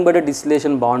is nothing but a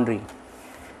distillation boundary.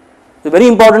 It's a very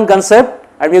important concept,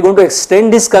 and we are going to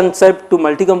extend this concept to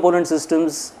multi-component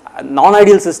systems,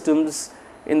 non-ideal systems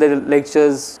in the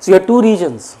lectures. So, you have two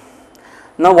regions.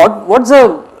 Now, what's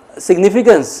the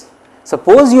significance?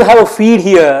 Suppose you have a feed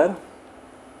here,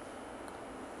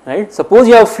 right? Suppose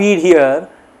you have a feed here.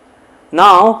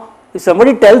 Now, if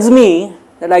somebody tells me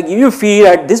that I give you feed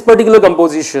at this particular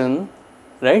composition,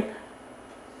 right,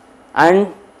 and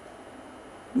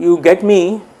you get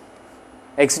me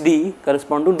XD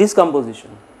correspond to this composition.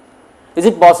 Is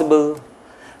it possible?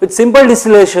 With simple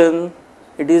distillation,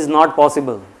 it is not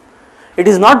possible. It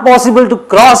is not possible to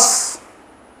cross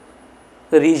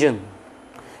the region.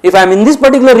 If I am in this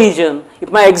particular region,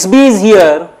 if my XB is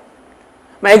here,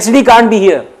 my XD can't be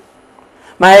here.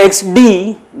 My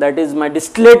XD, that is my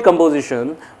distillate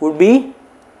composition, would be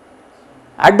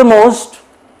at the most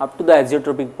up to the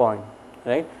azeotropic point,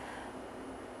 right?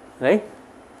 Right?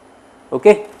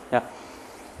 Okay? Yeah.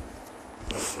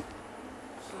 So,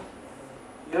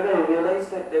 you have to realize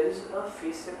that there is a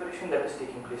phase separation that is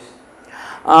taking place.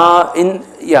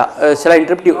 Shall I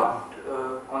interrupt you? Not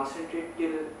concentrate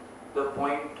till the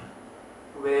point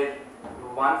where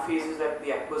one phase is at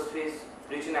the aqueous phase,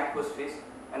 rich in aqueous phase,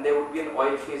 and there would be an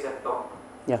oil phase at top.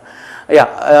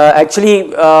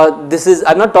 Actually, this is,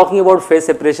 I am not talking about phase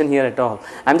separation here at all.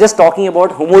 I am just talking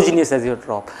about homogeneous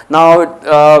azeotrope. Now,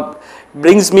 it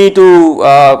brings me to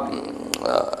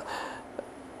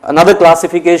another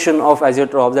classification of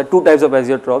azeotropes. There are two types of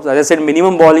azeotropes. As I said,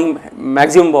 minimum boiling,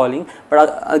 maximum boiling,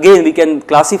 but again we can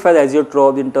classify the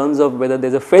azeotrope in terms of whether there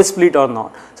is a phase split or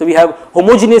not. So, we have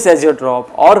homogeneous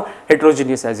azeotrope or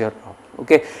heterogeneous azeotrope.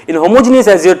 Okay. In homogeneous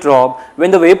azeotrope, when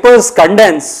the vapors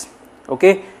condense,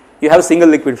 okay, you have single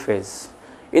liquid phase.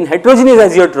 In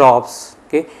heterogeneous azeotropes,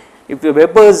 okay, if the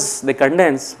vapors they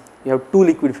condense, you have two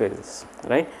liquid phases,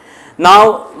 right.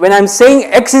 Now, when I am saying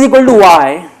X is equal to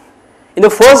Y, in the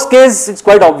first case it is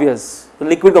quite obvious, the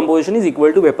liquid composition is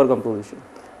equal to vapor composition,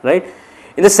 right.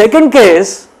 In the second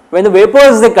case, when the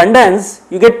vapors they condense,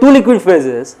 you get two liquid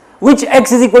phases, which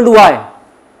X is equal to Y.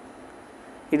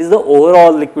 It is the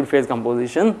overall liquid phase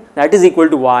composition that is equal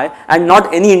to Y and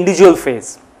not any individual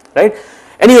phase, right.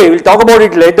 Anyway, we will talk about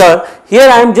it later. Here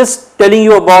I am just telling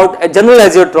you about a general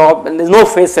azeotrope and there is no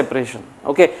phase separation,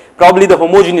 okay, probably the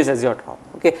homogeneous azeotrope,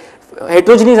 okay.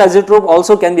 Heterogeneous azeotrope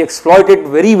also can be exploited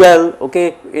very well,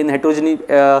 okay, in heterogeneous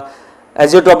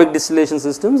azeotropic distillation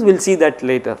systems. We will see that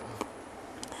later.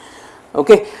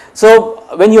 Okay. So,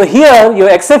 when you are here, your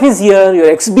XF is here, your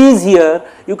XB is here,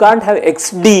 you can't have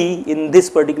XD in this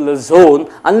particular zone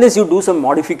unless you do some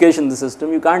modification in the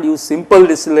system. You can't use simple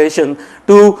distillation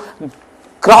to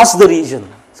cross the region.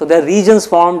 So, there are regions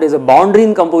formed as a boundary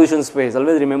in composition space,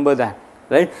 always remember that,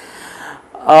 right.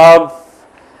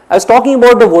 I was talking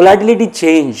about the volatility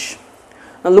change.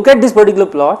 Now, look at this particular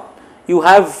plot. You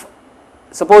have,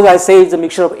 suppose I say it is a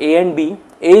mixture of A and B,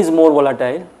 A is more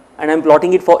volatile and I am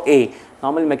plotting it for A.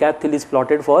 Normally mecaphyll is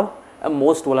plotted for a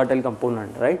most volatile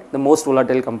component, right, the most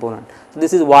volatile component. So,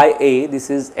 this is YA, this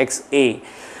is XA.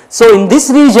 So, in this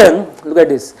region, look at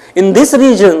this, in this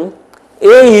region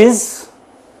A is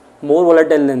more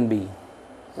volatile than B,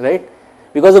 right,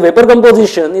 because the vapor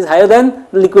composition is higher than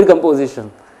the liquid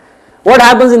composition. What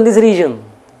happens in this region?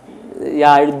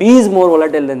 Yeah, B is more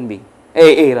volatile than B,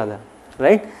 A rather,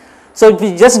 right. So, if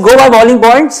we just go by boiling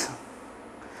points,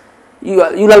 you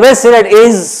will always say that A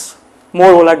is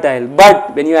more volatile,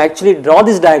 but when you actually draw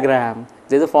this diagram,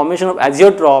 there is a formation of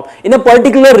azeotrope in a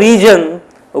particular region,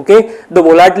 okay, the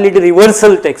volatility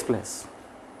reversal takes place,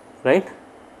 right,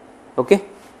 okay.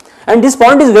 And this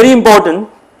point is very important,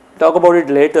 talk about it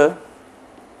later,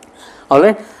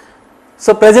 alright.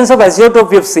 So, presence of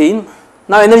azeotrope we have seen.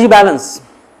 Now, energy balance,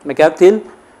 mecaphyll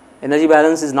energy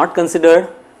balance is not considered,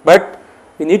 but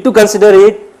we need to consider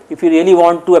it if you really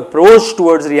want to approach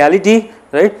towards reality,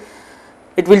 right.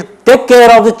 It will take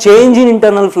care of the change in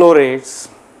internal flow rates,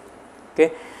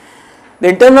 okay. The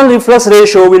internal reflux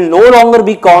ratio will no longer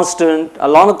be constant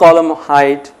along the column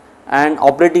height and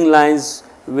operating lines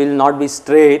will not be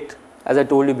straight as I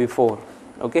told you before,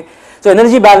 okay. So,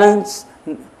 energy balance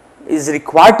is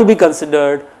required to be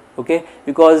considered, okay,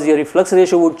 because your reflux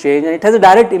ratio would change and it has a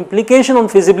direct implication on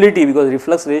feasibility, because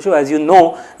reflux ratio, as you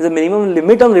know, is a minimum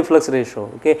limit on reflux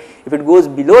ratio, okay. If it goes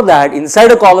below that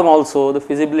inside a column also, the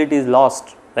feasibility is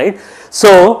lost, right.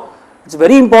 So, it is a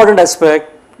very important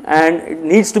aspect and it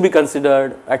needs to be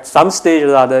considered at some stage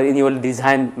or other in your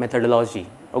design methodology,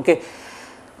 okay.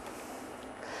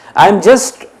 I am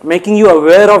just making you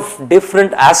aware of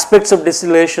different aspects of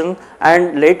distillation,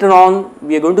 and later on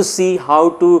we are going to see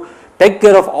how to take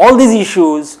care of all these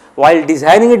issues while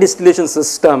designing a distillation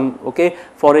system, okay,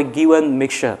 for a given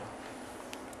mixture.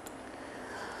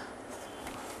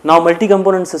 Now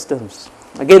multi-component systems,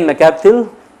 again mercaptan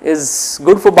is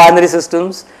good for binary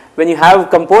systems. When you have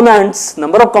components,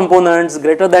 number of components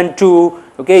greater than 2,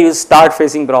 okay, you start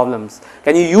facing problems.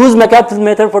 Can you use mercaptan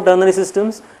method for ternary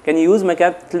systems? Can you use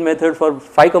mercaptan method for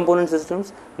 5 component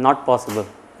systems? Not possible,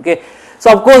 okay.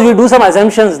 So of course we do some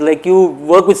assumptions, like you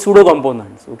work with pseudo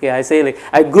components, okay. I say like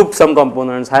I group some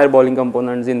components, higher boiling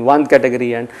components in one category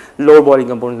and lower boiling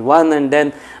components one, and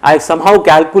then I somehow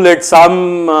calculate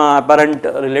some apparent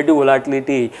relative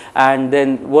volatility and then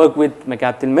work with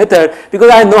mercaptan method, because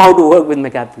I know how to work with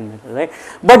mercaptan method, right.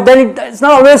 But then it's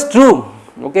not always true,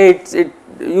 okay.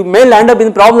 You may land up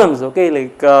in problems, okay,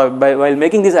 like while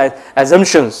making these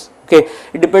assumptions. Okay,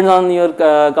 it depends on your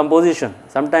composition.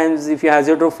 Sometimes if you have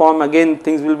azeotrope form, again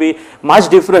things will be much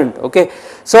different. Okay,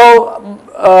 so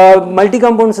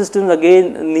multi-component systems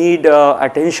again need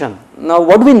attention. Now,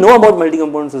 what do we know about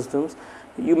multi-component systems?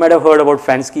 You might have heard about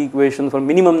Fensky equation for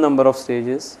minimum number of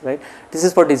stages, right? This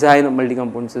is for design of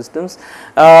multi-component systems.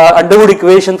 Underwood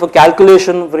equation for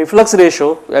calculation of reflux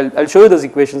ratio. I'll show you those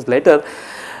equations later.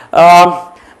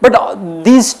 But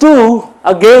these two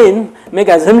again make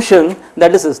assumption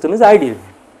that the system is ideal,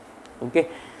 okay.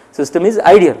 System is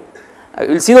ideal. You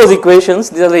will see those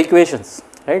equations, these are the equations,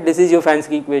 right. This is your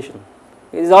Fensky equation.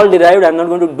 It is all derived. I am not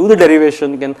going to do the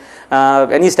derivation. You can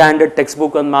any standard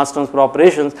textbook on mass transfer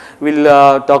operations will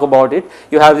talk about it.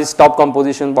 You have this top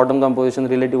composition, bottom composition,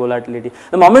 relative volatility.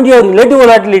 The moment you have relative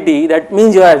volatility, that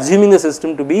means you are assuming the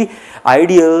system to be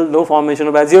ideal, no formation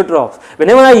of azeotropes.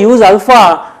 Whenever I use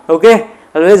alpha, okay,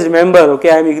 always remember,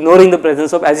 okay, I am ignoring the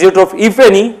presence of azeotrope, if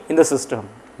any, in the system,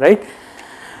 right.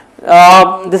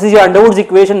 This is your Underwood's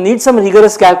equation, needs some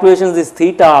rigorous calculations, this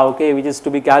theta, okay, which is to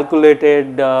be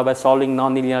calculated by solving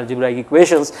non-linear algebraic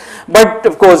equations. But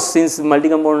of course, since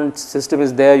multi-component system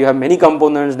is there, you have many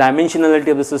components, dimensionality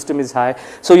of the system is high.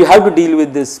 So you have to deal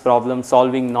with this problem,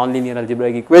 solving non-linear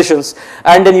algebraic equations,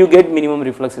 and then you get minimum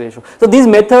reflux ratio. So these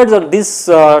methods or these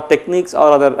techniques,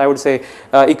 or other, I would say,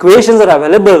 equations are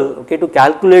available, okay, to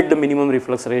calculate the minimum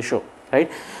reflux ratio, right.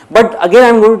 But again, I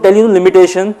am going to tell you the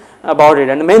limitation about it,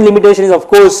 and the main limitation is of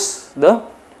course the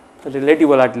relative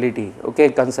volatility, okay,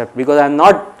 concept, because I am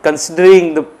not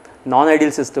considering the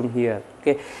non-ideal system here,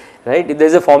 okay, right. If there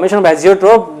is a formation of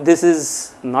azeotrope, this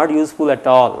is not useful at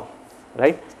all,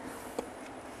 right.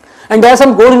 And there are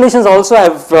some correlations also. I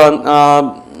have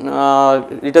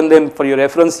written them for your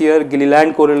reference here,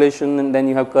 Gilliland correlation, and then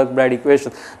you have Kirkbride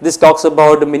equation. This talks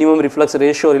about the minimum reflux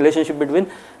ratio, relationship between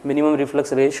minimum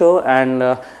reflux ratio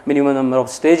and minimum number of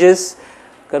stages.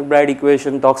 Kirkbride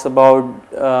equation talks about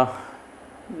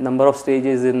number of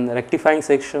stages in rectifying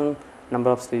section, number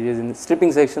of stages in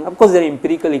stripping section. Of course, they are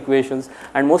empirical equations,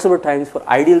 and most of the times for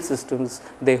ideal systems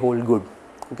they hold good,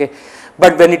 okay.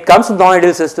 But when it comes to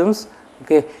non-ideal systems,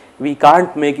 okay, we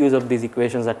can't make use of these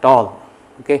equations at all,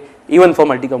 okay, even for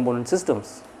multi-component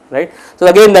systems, right. So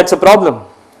again, that's a problem.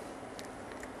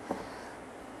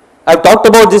 I have talked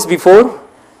about this before,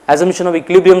 assumption of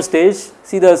equilibrium stage.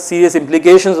 See the serious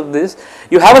implications of this.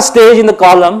 You have a stage in the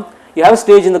column,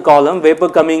 vapor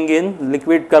coming in,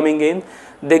 liquid coming in,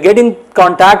 they get in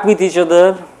contact with each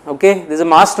other, okay, there is a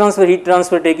mass transfer, heat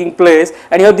transfer taking place,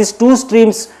 and you have these two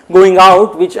streams going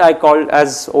out, which I call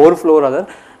as overflow rather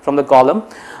from the column.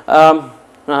 That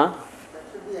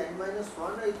should be n minus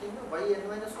 1, I think. Why n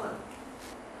minus 1?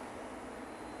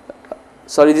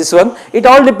 Sorry, this one. It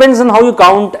all depends on how you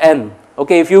count n.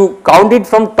 Okay, if you count it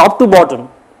from top to bottom.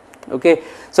 Okay,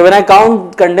 so when I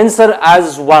count condenser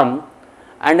as 1,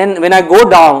 and then when I go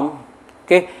down,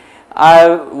 okay, I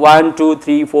have 1, 2,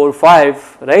 3, 4,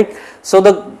 5, right. So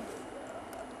the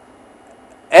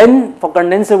n for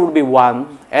condenser would be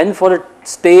 1, n for the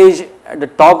stage at the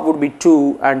top would be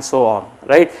 2, and so on,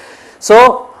 right.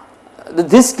 So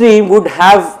this stream would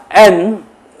have n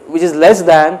which is less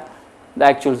than the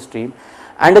actual stream,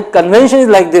 and the convention is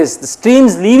like this: the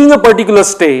streams leaving a particular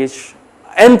stage,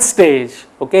 nth stage,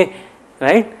 okay,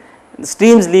 right, the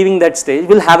streams leaving that stage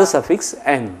will have a suffix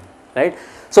n, right.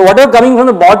 So whatever coming from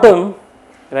the bottom,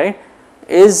 right,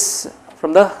 is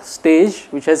from the stage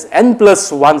which has n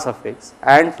plus 1 suffix,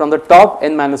 and from the top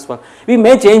n minus 1. We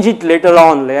may change it later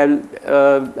on,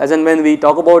 as and when we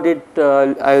talk about it,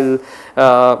 I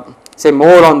will say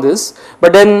more on this.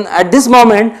 But then at this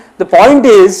moment, the point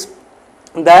is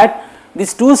that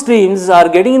these two streams are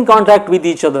getting in contact with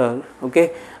each other,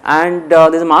 okay, and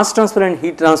there is a mass transfer and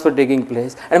heat transfer taking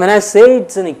place. And when I say it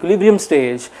is an equilibrium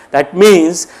stage, that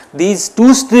means these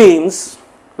two streams,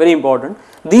 very important,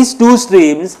 these two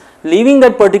streams leaving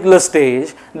that particular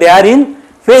stage, they are in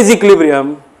phase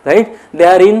equilibrium, right, they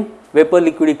are in vapor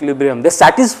liquid equilibrium. They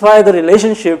satisfy the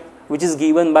relationship which is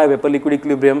given by vapor liquid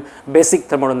equilibrium basic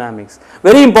thermodynamics.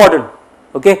 Very important,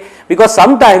 okay, because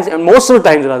sometimes and most of the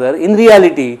times rather in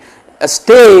reality a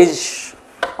stage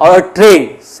or a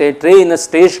tray, say tray in a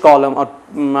stage column or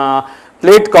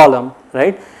plate column,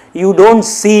 right, you do not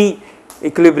see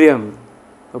equilibrium.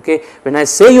 Okay. When I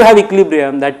say you have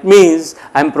equilibrium, that means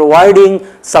I am providing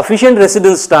sufficient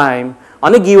residence time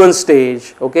on a given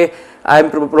stage, okay. I am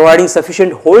providing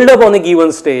sufficient hold up on a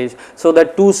given stage, so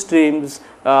that two streams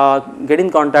get in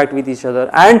contact with each other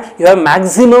and you have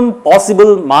maximum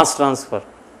possible mass transfer.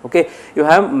 Okay, you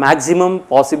have maximum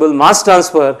possible mass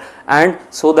transfer, and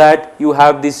so that you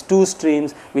have these two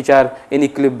streams which are in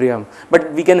equilibrium.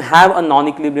 But we can have a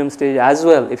non-equilibrium stage as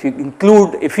well if you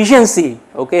include efficiency,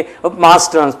 okay, of mass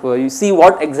transfer. You see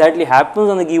what exactly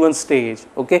happens on a given stage,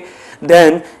 okay,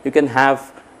 then you can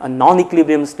have a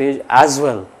non-equilibrium stage as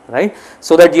well, right,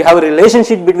 so that you have a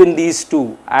relationship between these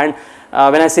two. And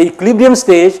when I say equilibrium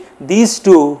stage, these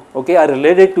two, okay, are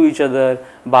related to each other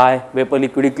by vapor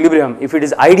liquid equilibrium. If it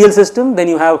is ideal system, then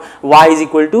you have y is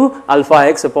equal to alpha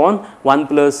x upon 1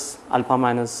 plus alpha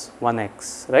minus 1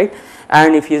 x, right.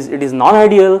 And if it is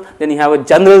non-ideal, then you have a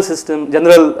general system,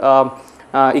 general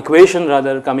equation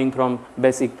rather coming from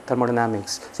basic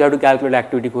thermodynamics. So you have to calculate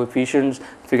activity coefficients,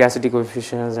 efficacy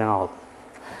coefficients and all.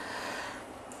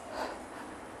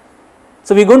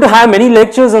 So we are going to have many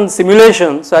lectures on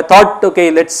simulation. So I thought,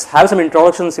 okay, let us have some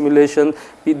introduction to simulation.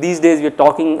 These days we are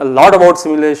talking a lot about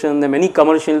simulation. There are many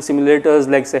commercial simulators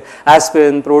like say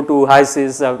Aspen, Pro2,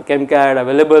 HYSYS, ChemCAD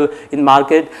available in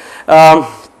market.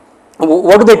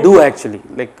 What do they do actually?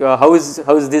 Like how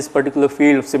is this particular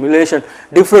field of simulation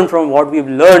different from what we have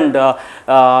learned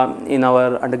in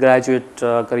our undergraduate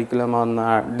curriculum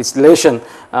on distillation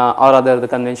or rather the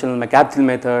conventional McCabe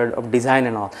method of design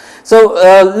and all. So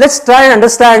let us try and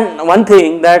understand one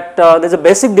thing, that there is a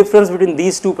basic difference between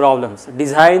these two problems,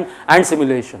 design and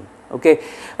simulation. Okay,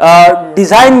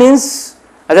 design means,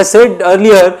 as I said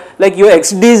earlier, like your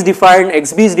XD is defined,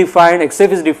 XB is defined,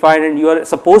 XF is defined, and you are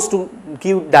supposed to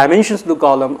give dimensions to the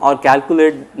column or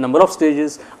calculate number of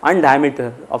stages and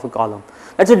diameter of a column.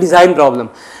 That is a design problem.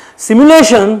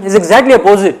 Simulation is exactly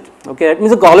opposite. Okay, that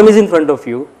means the column is in front of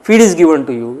you, feed is given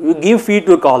to you, you give feed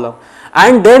to a column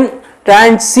and then try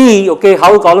and see, okay,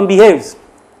 how a column behaves,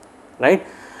 right.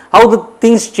 How the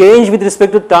things change with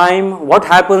respect to time, what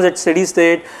happens at steady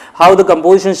state, how the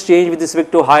compositions change with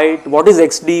respect to height, what is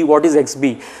XD, what is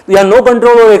XB. We have no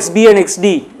control over XB and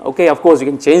XD. Okay, of course you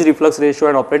can change reflux ratio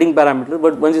and operating parameters,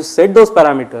 but once you set those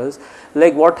parameters,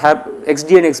 like what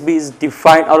XD and XB is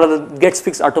defined or rather gets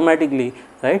fixed automatically,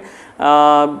 right,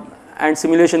 and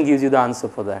simulation gives you the answer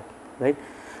for that, right.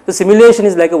 The simulation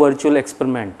is like a virtual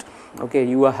experiment. Okay,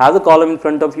 you have the column in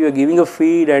front of you, you are giving a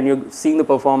feed and you are seeing the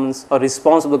performance or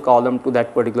response of the column to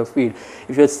that particular feed.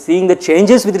 If you are seeing the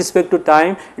changes with respect to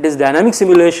time, it is dynamic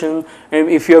simulation, and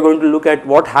if you are going to look at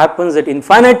what happens at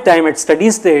infinite time at steady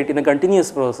state in a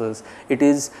continuous process, it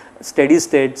is steady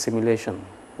state simulation,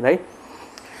 right.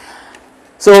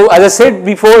 So as I said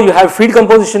before, you have feed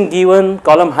composition given,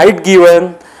 column height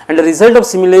given, and the result of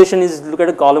simulation is look at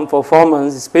a column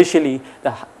performance, especially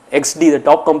the XD, the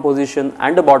top composition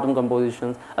and the bottom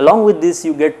compositions. Along with this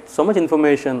you get so much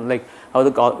information like how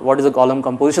what is the column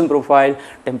composition profile,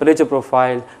 temperature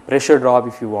profile, pressure drop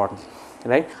if you want,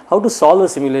 right. How to solve a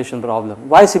simulation problem,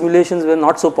 why simulations were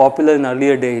not so popular in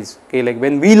earlier days. Okay, like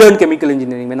when we learned chemical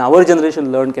engineering, when our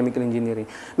generation learned chemical engineering,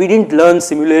 we did not learn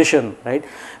simulation, right.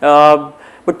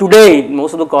 But today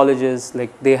most of the colleges, like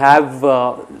they have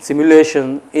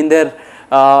simulation in their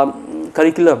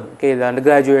curriculum. Okay, the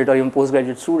undergraduate or even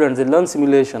postgraduate students, they learn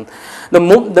simulation. The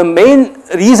main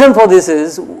reason for this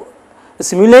is the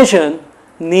simulation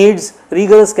needs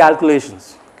rigorous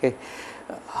calculations. Okay,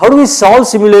 how do we solve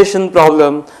simulation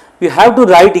problem? We have to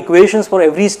write equations for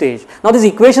every stage. Now these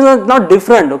equations are not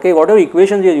different. Okay, whatever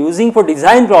equations we are using for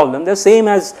design problem, they are same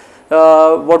as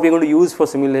what we are going to use for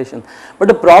simulation. But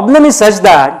the problem is such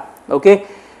that, okay,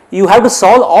 you have to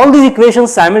solve all these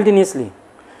equations simultaneously.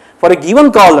 For a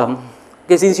given column,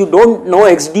 okay, since you do not know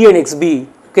XD and XB,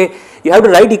 okay, you have to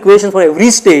write equations for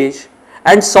every stage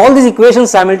and solve these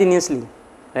equations simultaneously,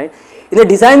 right. In a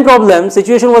design problem,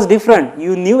 situation was different.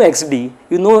 You knew XD,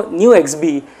 you knew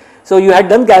XB, so you had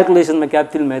done calculation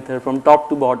McCabe method from top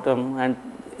to bottom and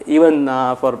even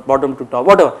for bottom to top,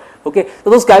 whatever. Okay, so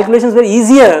those calculations were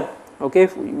easier, okay,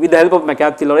 with the help of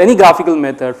McCabe or any graphical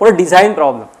method for a design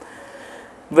problem.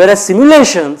 Whereas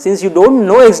simulation, since you do not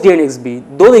know XD and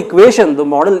XB, though the equation, the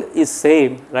model is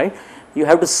same, right, you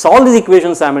have to solve these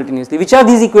equations simultaneously. Which are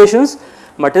these equations?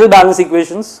 Material balance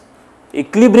equations,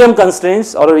 equilibrium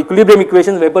constraints or equilibrium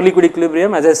equations, vapor liquid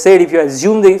equilibrium, as I said, if you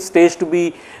assume the stage to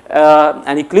be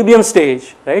an equilibrium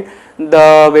stage, right,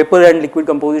 the vapor and liquid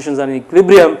compositions are in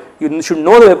equilibrium, you should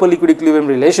know the vapor liquid equilibrium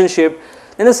relationship.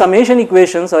 Then the summation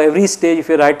equations of every stage, if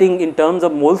you are writing in terms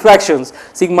of mole fractions,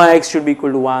 sigma x should be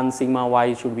equal to 1, sigma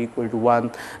y should be equal to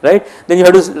 1, right. Then you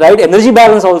have to write energy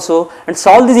balance also and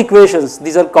solve these equations.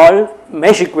 These are called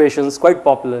mesh equations quite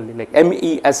popularly, like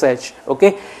MESH,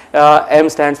 okay. M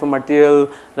stands for material,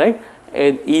 right,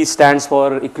 and E stands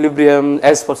for equilibrium,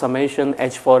 S for summation,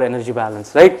 H for energy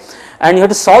balance, right. And you have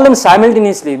to solve them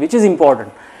simultaneously, which is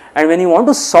important. And when you want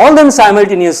to solve them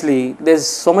simultaneously, there is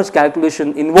so much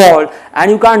calculation involved and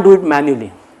you can't do it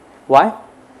manually. Why?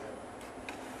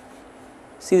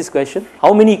 See this question,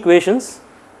 how many equations?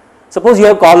 Suppose you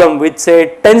have a column with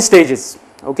say 10 stages,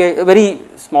 okay, a very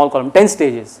small column, 10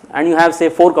 stages, and you have say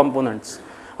 4 components.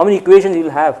 How many equations you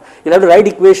will have? You will have to write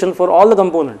equation for all the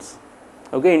components,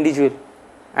 okay, individually,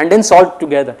 and then solve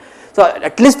together. So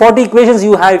at least 40 equations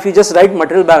you have if you just write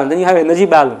material balance, then you have energy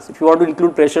balance if you want to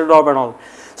include pressure drop and all.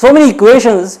 So many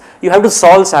equations you have to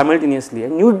solve simultaneously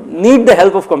and you need the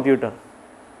help of computer,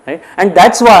 right, and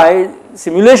that is why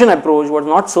simulation approach was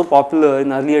not so popular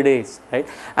in earlier days, right,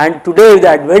 and today with the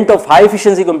advent of high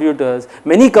efficiency computers,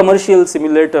 many commercial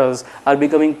simulators are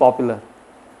becoming popular,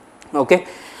 okay.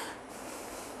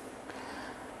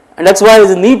 And that is why there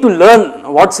is a need to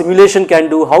learn what simulation can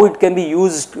do, how it can be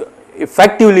used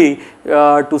effectively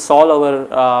to solve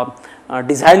our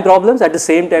design problems, at the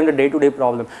same time the day-to-day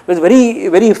problem. It is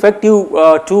very effective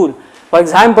tool. For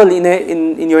example,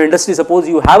 in your industry, suppose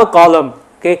you have a column,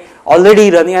 okay, already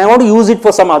running, I want to use it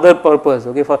for some other purpose,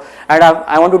 okay, and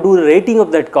I want to do the rating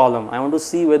of that column, I want to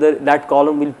see whether that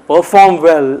column will perform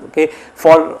well, okay,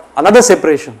 for another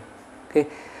separation, okay.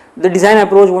 The design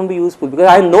approach won't be useful because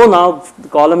I know now the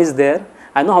column is there,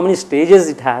 I know how many stages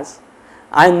it has,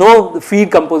 I know the feed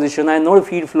composition, I know the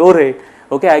feed flow rate,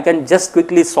 okay, I can just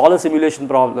quickly solve a simulation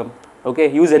problem,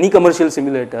 okay, use any commercial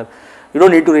simulator. You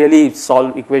don't need to really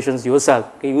solve equations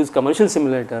yourself, okay, use commercial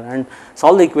simulator and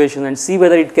solve the equation and see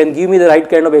whether it can give me the right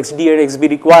kind of XD and XB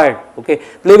required, okay,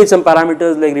 play with some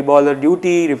parameters like reboiler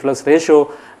duty, reflux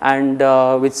ratio, and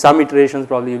with some iterations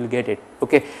probably you will get it,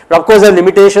 okay. But of course there are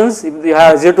limitations, if you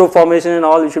have azeotrope formation and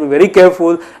all, you should be very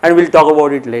careful, and we will talk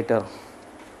about it later.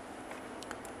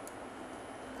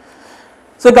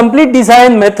 So a complete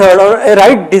design method or a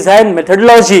right design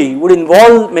methodology would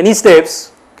involve many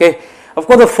steps, okay. Of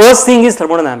course the first thing is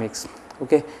thermodynamics,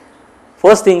 okay,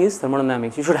 first thing is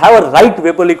thermodynamics. You should have a right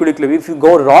vapor liquid equilibrium. If you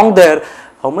go wrong there,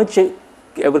 how much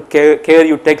ever care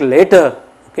you take later,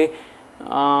 okay,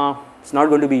 it is not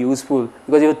going to be useful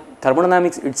because your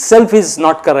thermodynamics itself is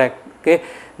not correct, okay,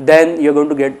 then you are going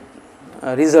to get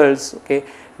results, okay,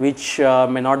 which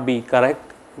may not be correct,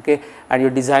 okay, and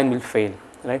your design will fail,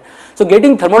 right. So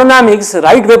getting thermodynamics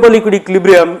right vapor liquid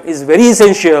equilibrium is very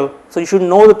essential. So you should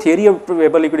know the theory of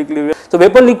vapor liquid equilibrium. So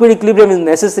vapor liquid equilibrium is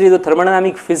necessary, the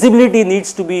thermodynamic feasibility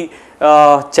needs to be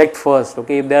checked first,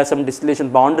 okay. If there are some distillation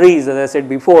boundaries, as I said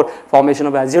before, formation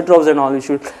of azeotropes and all, you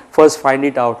should first find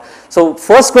it out. So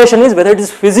first question is whether it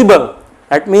is feasible.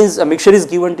 That means a mixture is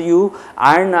given to you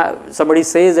and somebody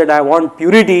says that I want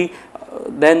purity,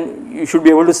 then you should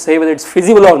be able to say whether it is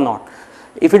feasible or not.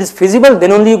 If it is feasible,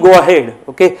 then only you go ahead,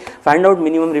 okay, find out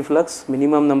minimum reflux,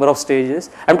 minimum number of stages.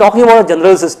 I am talking about a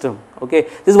general system, okay.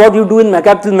 This is what you do in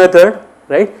McCaptil method,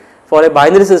 right, for a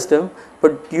binary system,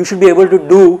 but you should be able to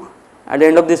do at the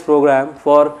end of this program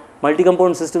for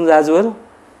multi-component systems as well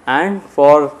and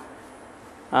for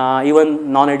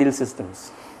even non-ideal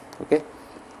systems, okay.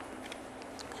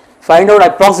 Find out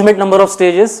approximate number of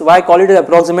stages. Why I call it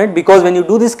approximate? Because when you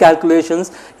do these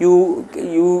calculations,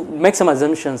 you make some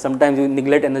assumptions. Sometimes you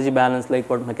neglect energy balance like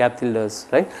what McCaptil does,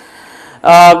 right.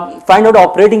 Find out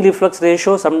operating reflux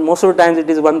ratio. Most of the times it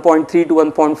is 1.3 to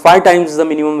 1.5 times the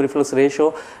minimum reflux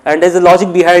ratio, and there is a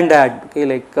logic behind that, okay,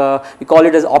 like we call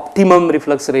it as optimum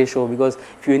reflux ratio, because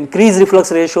if you increase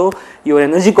reflux ratio, your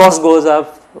energy cost goes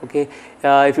up, okay.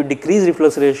 If you decrease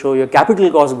reflux ratio, your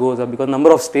capital cost goes up because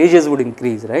number of stages would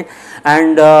increase, right,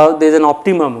 and there is an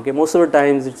optimum, okay. Most of the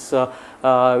times it is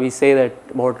we say that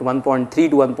about 1.3 to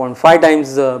 1.5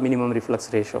 times the minimum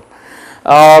reflux ratio.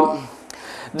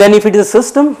 Then if it is a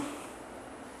system,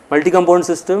 multi-component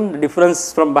system, the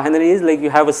difference from binary is like you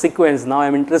have a sequence. Now I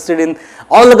am interested in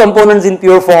all the components in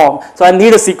pure form, so I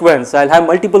need a sequence. I will have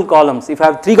multiple columns. If I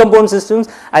have 3 component systems,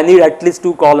 I need at least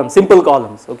 2 columns, simple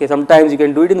columns, okay. Sometimes you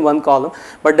can do it in 1 column,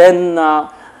 but then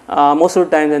most of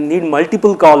the time I need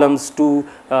multiple columns to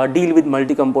deal with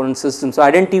multi-component systems. So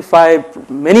identify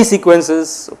many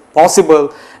sequences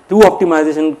possible, do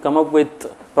optimization, come up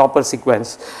with proper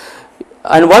sequence.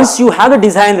 And once you have the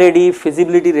design ready,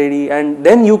 feasibility ready, and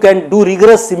then you can do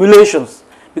rigorous simulations,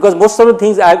 because most of the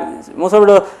things most of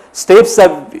the steps I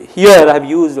have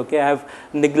used, okay, I have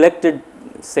neglected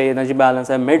say energy balance,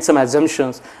 I have made some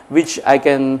assumptions which I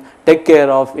can take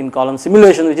care of in column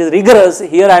simulation, which is rigorous.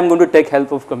 Here I am going to take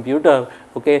help of computer,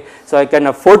 okay, so I can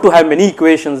afford to have many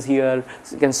equations here,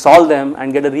 so you can solve them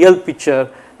and get a real picture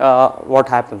what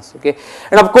happens, okay.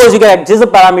 And of course you can adjust the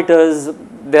parameters.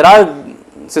 There are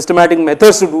systematic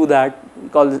methods to do that,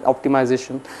 called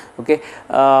optimization, okay.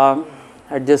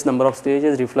 Adjust number of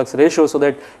stages, reflux ratio, so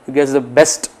that you get the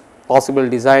best possible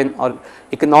design or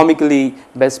economically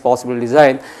best possible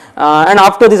design. And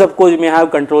after this, of course, you may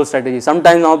have control strategies.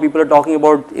 Sometimes now people are talking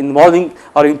about involving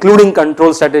or including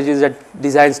control strategies at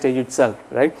design stage itself,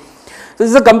 right. So, this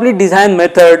is a complete design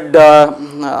method, there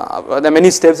are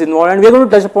many steps involved, and we are going to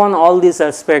touch upon all these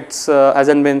aspects as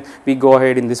and when we go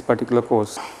ahead in this particular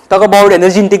course. Talk about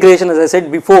energy integration, as I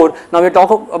said before. Now we talk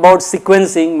about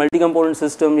sequencing, multi-component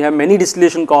system. You have many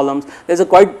distillation columns. There is a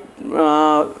quite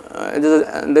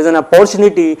there's an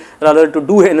opportunity rather to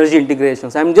do energy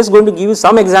integrations. I am just going to give you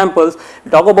some examples,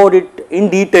 talk about it in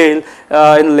detail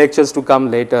in lectures to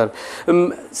come later.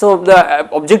 So the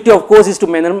objective of course is to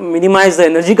minimize the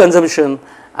energy consumption,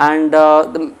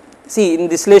 and see in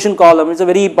distillation column, it's a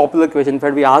very popular question. In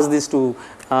fact, we ask this to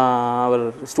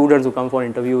our students who come for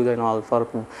interviews and all, for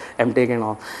MTech and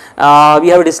all. We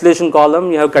have a distillation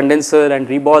column, you have condenser and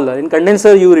reboiler. In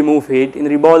condenser you remove heat, in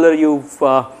reboiler you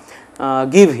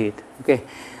give heat, okay.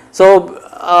 So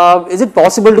is it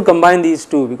possible to combine these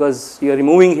two, because you are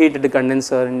removing heat at the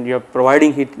condenser and you are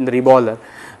providing heat in the reboiler.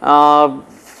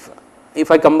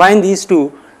 If I combine these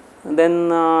two,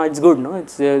 then it's good, no,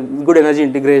 it's good energy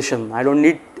integration. I don't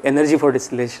need energy for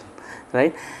distillation,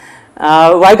 right.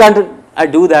 Why can't I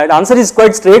do that? Answer is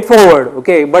quite straightforward,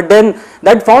 okay, but then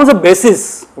that forms a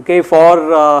basis, okay,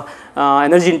 for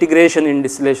energy integration in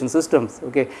distillation systems,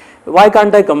 okay. Why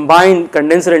can't I combine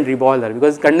condenser and reboiler?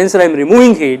 Because condenser I am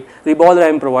removing heat, reboiler I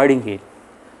am providing heat.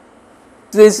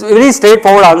 So it's a very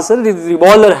straightforward answer. The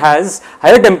reboiler has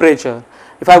higher temperature.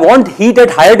 If I want heat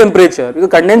at higher temperature, because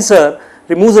condenser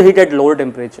removes the heat at lower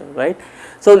temperature, right.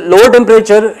 So lower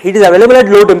temperature heat is available at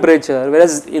low temperature,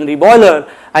 whereas in reboiler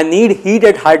I need heat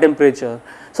at high temperature.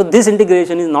 So this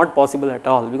integration is not possible at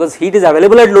all, because heat is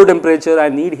available at low temperature, I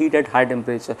need heat at high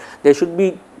temperature. There should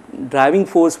be driving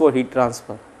force for heat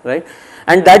transfer, right,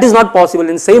 and that is not possible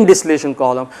in same distillation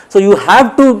column. So you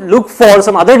have to look for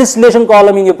some other distillation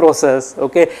column in your process,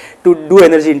 okay, to do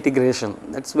energy integration.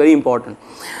 That is very important.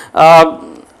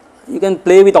 You can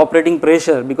play with operating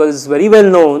pressure, because it is very well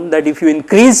known that if you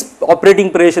increase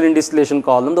operating pressure in distillation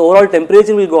column, the overall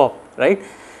temperature will go up, right.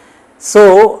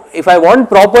 So if I want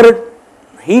proper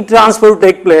heat transfer to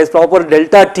take place, proper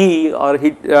delta T or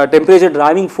heat temperature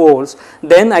driving force,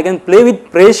 then I can play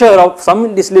with pressure of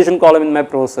some distillation column in my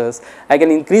process. I can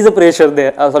increase the pressure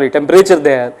there, temperature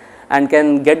there, and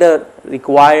can get a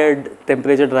required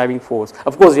temperature driving force.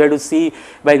 Of course, you have to see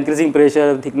by increasing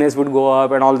pressure, thickness would go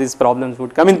up and all these problems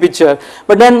would come in picture,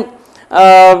 but then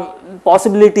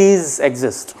possibilities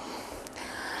exist.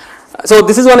 So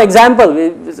this is one example.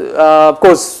 Of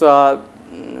course, we'll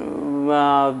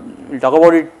talk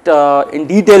about it in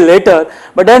detail later,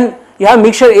 but then you have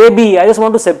mixture AB. I just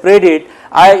want to separate it.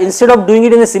 Instead of doing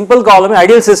it in a simple column,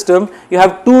 ideal system, you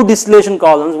have two distillation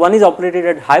columns. One is operated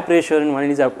at high pressure and one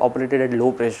is operated at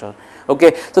low pressure.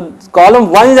 Okay, so column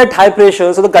 1 is at high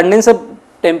pressure, so the condenser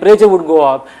temperature would go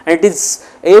up, and it is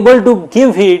able to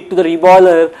give heat to the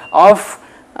reboiler of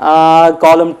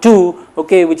column 2,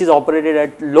 okay, which is operated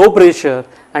at low pressure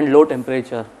and low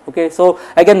temperature. Okay, so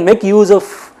I can make use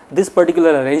of this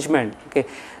particular arrangement, okay,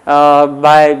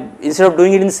 by instead of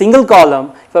doing it in single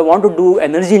column. If I want to do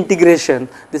energy integration,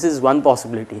 this is one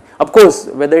possibility. Of course,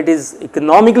 whether it is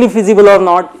economically feasible or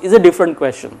not is a different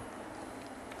question,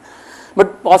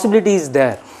 but possibility is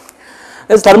there.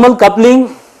 As thermal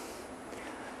coupling,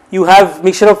 you have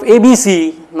mixture of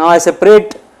ABC. Now I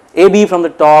separate AB from the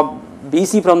top,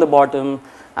 BC from the bottom.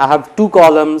 I have two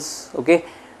columns, okay.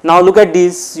 Now look at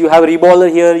this, you have a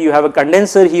reboiler here, you have a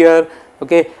condenser here,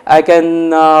 okay. I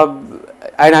can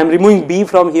and I am removing B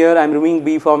from here, I am removing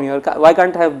B from here. Why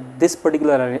can't I have this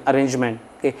particular arrangement,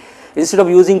 okay. Instead of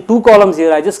using two columns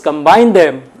here, I just combine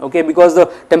them, okay, because the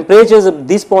temperatures of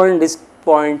this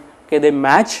point, okay, they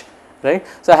match, right.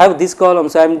 So I have this column,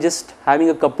 so I am just having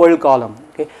a coupled column,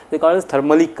 okay. They call it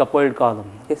thermally coupled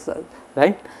column, okay, so,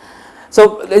 right.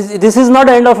 So this is not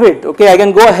the end of it, okay. I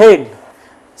can go ahead,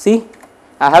 see,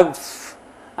 I have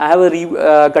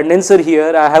a condenser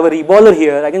here, I have a reboiler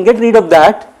here, I can get rid of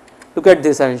that. Look at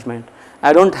this arrangement.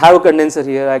 I don't have a condenser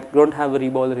here, I don't have a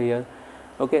reboiler here,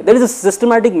 Okay, there is a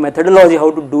systematic methodology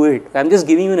how to do it. I am just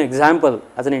giving you an example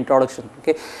as an introduction.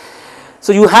 Okay,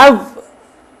 so you have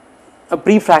a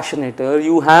pre-fractionator,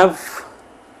 you have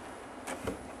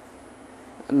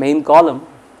a main column,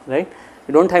 right?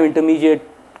 You don't have intermediate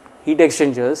heat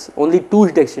exchangers, only 2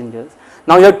 heat exchangers.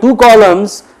 Now you have 2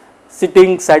 columns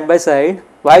sitting side by side.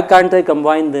 Why can't I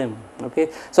combine them? Okay,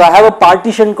 so I have a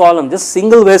partition column, just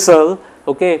single vessel.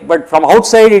 Okay, but from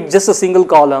outside it's just a single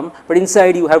column, but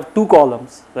inside you have 2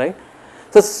 columns, right?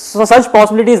 So such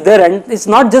possibility is there, and it's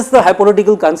not just the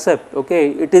hypothetical concept.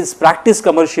 Okay, it is practiced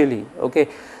commercially. Okay,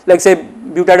 like say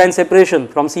butadiene separation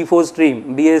from C4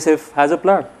 stream, BASF has a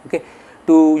plant. Okay,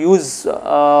 to use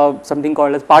something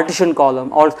called as partition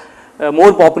column, or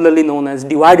more popularly known as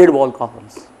divided wall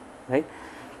columns, right?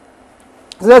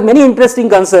 So there are many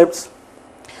interesting concepts.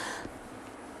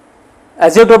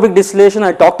 Azeotropic distillation,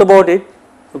 I talked about it.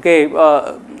 Okay,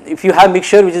 if you have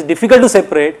mixture which is difficult to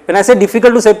separate, when I say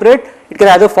difficult to separate, it can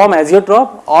either form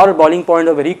azeotrope or boiling point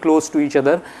are very close to each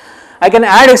other. I can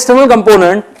add external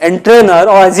component, entrainer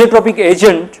or azeotropic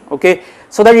agent, okay,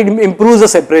 so that it improves the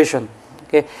separation.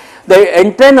 Okay, the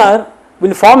entrainer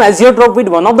will form azeotrope with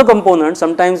one of the components,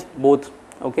 sometimes both.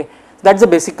 Okay, that is the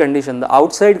basic condition. The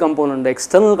outside component, the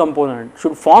external component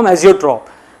should form azeotrope,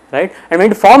 right? And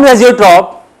when it forms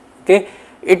azeotrope, okay,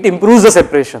 it improves the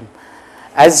separation.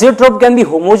 Azeotrope can be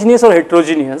homogeneous or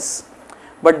heterogeneous,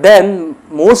 but then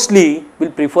mostly will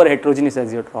prefer heterogeneous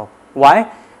azeotrope. Why?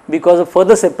 Because of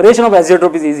further separation of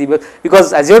azeotrope is easy,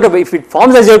 because azeotrope, if it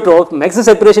forms azeotrope, makes the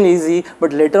separation easy,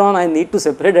 but later on I need to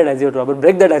separate that azeotrope or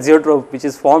break that azeotrope which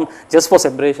is formed just for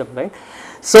separation, right?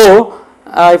 So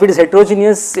if it is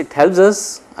heterogeneous, it helps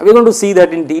us. We are going to see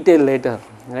that in detail later,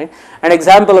 right? An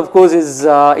example of course is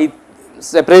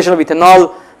separation of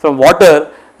ethanol from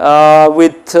water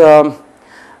with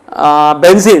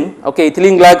benzene. Okay,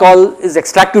 ethylene glycol is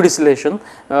extractive distillation,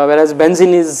 whereas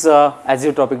benzene is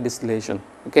azeotropic distillation.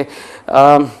 Okay,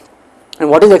 and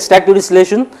what is extractive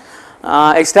distillation?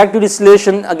 Extractive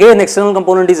distillation, again external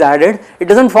component is added. It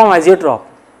does not form azeotrope.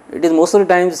 It is most of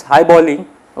the times high boiling.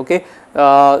 Okay,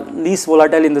 least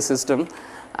volatile in the system,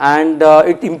 and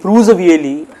it improves the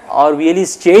VLE, or VLE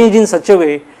is changed in such a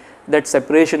way that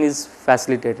separation is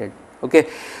facilitated. Okay,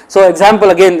 so example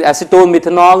again acetone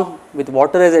methanol with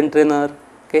water as entrainer.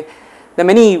 Okay, there are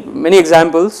many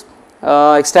examples.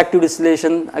 Extractive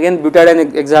distillation, again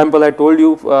butadiene example I told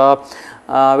you,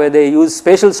 where they use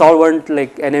special solvent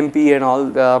like NMP and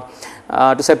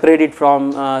all to separate it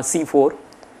from C4.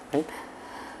 Right?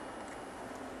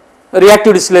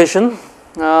 Reactive distillation,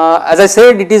 as I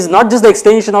said, it is not just the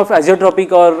extension of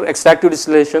azeotropic or extractive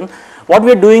distillation. What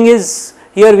we are doing is,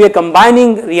 here we are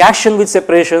combining reaction with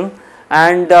separation,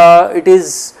 and it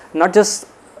is not just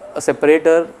a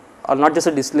separator or not just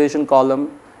a distillation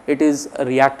column, it is a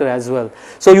reactor as well.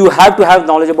 So you have to have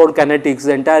knowledge about kinetics.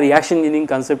 The entire reaction engineering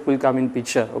concept will come in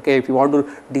picture, okay, if you want to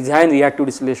design reactive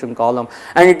distillation column,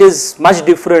 and it is much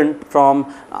different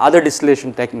from other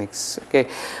distillation techniques. Okay,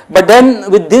 but then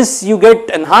with this you get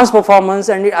enhanced performance,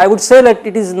 and I would say that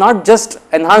it is not just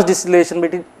enhanced distillation,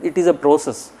 but it is a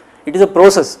process. It is a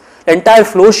process. The entire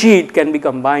flow sheet can be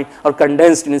combined or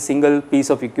condensed in a single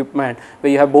piece of equipment,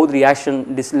 where you have both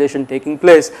reaction, distillation taking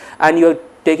place, and you are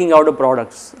taking out the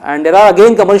products. And there are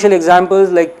again commercial examples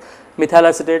like methyl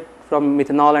acetate from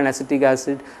methanol and acetic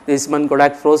acid, the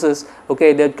Eastman-Kodak process.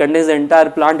 Okay, they condense the entire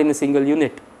plant in a single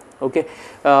unit. Okay,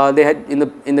 they had in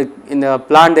the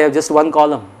plant they have just one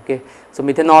column. Okay, so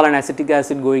methanol and acetic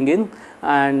acid going in,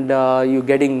 and you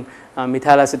getting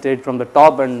methyl acetate from the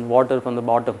top and water from the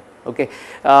bottom. Okay,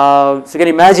 so you can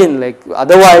imagine, like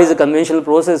otherwise a conventional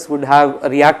process would have a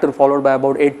reactor followed by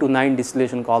about 8 to 9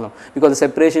 distillation column, because the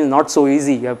separation is not so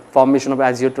easy. You have formation of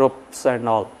azeotropes and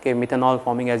all. Okay, methanol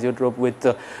forming azeotrope with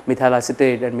methyl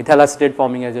acetate, and methyl acetate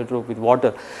forming azeotrope with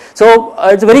water. So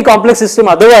it's a very complex system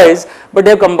otherwise, but they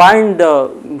have combined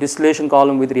distillation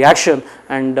column with reaction,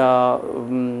 and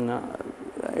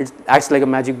it acts like a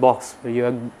magic box where you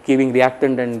are giving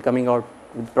reactant and coming out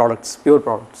with products, pure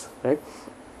products, right?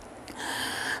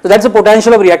 So that is the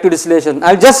potential of reactive distillation.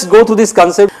 I will just go through this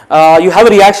concept. You have a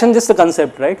reaction, just a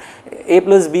concept, right? A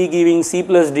plus B giving C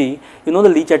plus D. You know the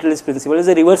Lee-Chatterley's principle is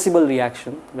a reversible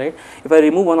reaction, right? If I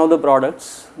remove one of the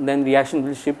products, then reaction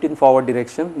will shift in forward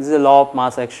direction. This is a law of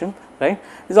mass action, right?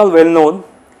 This is all well known.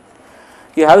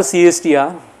 You have a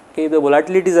CSTR. Okay, the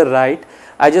volatilities are right.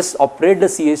 I just operate the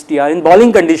CSTR in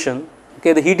boiling condition.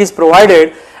 Okay, the heat is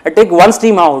provided. I take one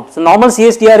stream out. So normal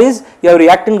CSTR is you have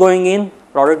reactant going in,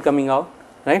 product coming out.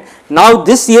 Right. Now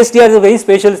this CSTR is a very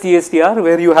special CSTR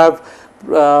where you have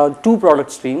two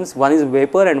product streams, one is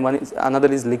vapor and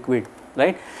another is liquid,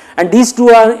 right, and these two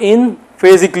are in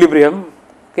phase equilibrium.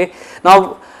 Okay.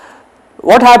 Now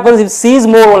what happens if C is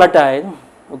more volatile?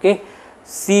 Okay,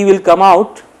 C will come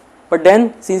out, but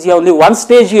then since you have only one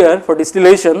stage here for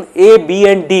distillation, A, B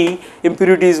and D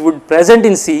impurities would present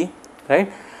in C,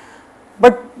 right,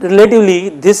 but relatively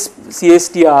this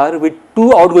CSTR with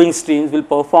two outgoing streams will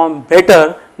perform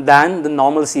better than the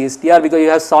normal CSTR, because you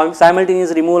have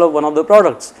simultaneous removal of one of the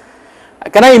products.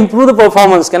 Can I improve the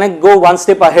performance? Can I go one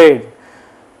step ahead?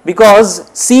 Because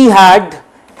C had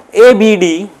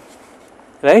ABD,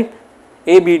 right,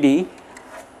 ABD,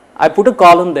 I put a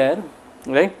column there,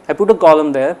 right, I put a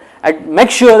column there, I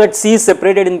make sure that C is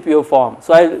separated in pure form.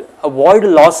 So I avoid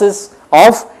losses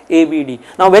of ABD.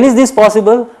 Now when is this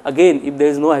possible? Again, if there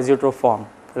is no azeotrope form,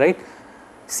 right,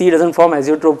 C does not form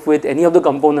azeotrope with any of the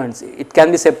components, it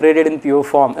can be separated in pure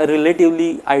form, a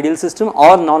relatively ideal system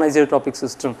or non-azeotropic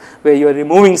system where you are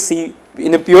removing C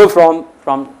in a pure form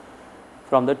from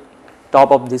the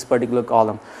top of this particular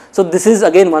column. So this is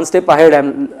again one step ahead, I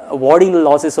am avoiding the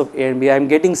losses of A and B, I am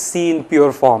getting C in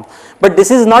pure form. But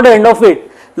this is not the end of it.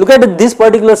 Look at this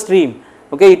particular stream,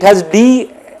 okay, it has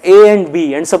D, A and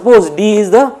B, and suppose D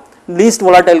is the least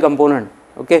volatile component,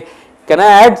 okay. Can I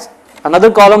add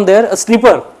another column there, a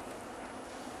stripper,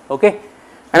 okay,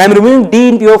 and I am removing D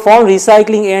in pure form,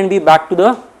 recycling A and B back to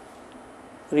the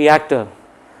reactor.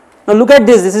 Now look at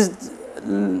this is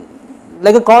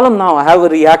like a column. Now I have a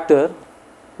reactor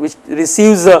which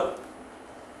receives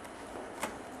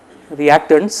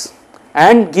reactants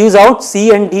and gives out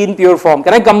C and D in pure form.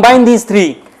 Can I combine these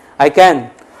three? I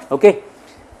can, okay,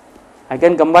 I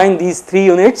can combine these three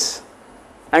units,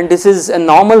 and this is a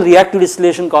normal reactive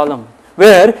distillation column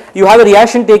where you have a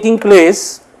reaction taking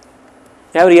place,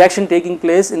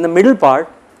 in the middle part,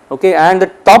 okay, and the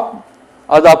top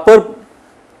or the upper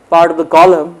part of the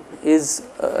column is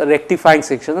a rectifying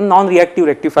section, a non-reactive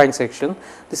rectifying section.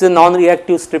 This is a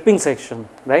non-reactive stripping section,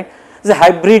 right. This is a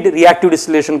hybrid reactive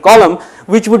distillation column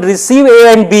which would receive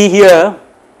A and B here,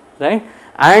 right,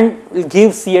 and will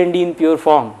give C and D in pure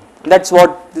form. That is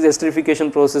what this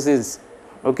esterification process is,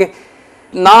 okay.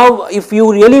 Now if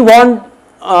you really want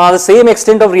the same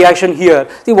extent of reaction here,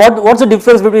 see what is the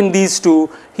difference between these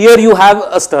two? Here you have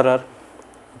a stirrer,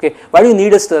 okay. Why do you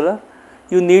need a stirrer?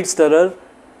 You need stirrer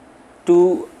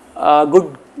to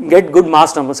get good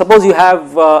mass transfer. Suppose you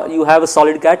have a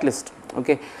solid catalyst,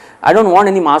 okay, I do not want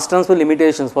any mass transfer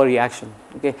limitations for reaction,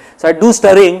 okay. So I do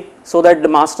stirring so that the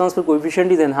mass transfer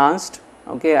coefficient is enhanced,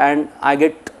 okay, and I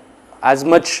get as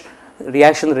much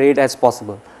reaction rate as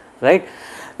possible, right.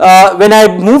 When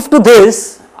I move to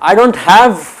this, I do not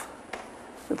have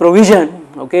provision,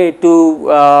 okay,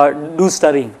 to do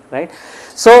stirring, right.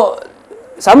 So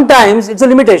sometimes it is a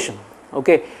limitation,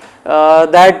 okay,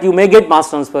 that you may get mass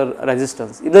transfer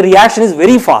resistance if the reaction is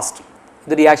very fast,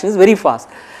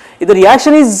 if the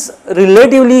reaction is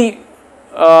relatively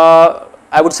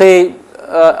I would say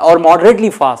or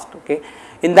moderately fast, okay.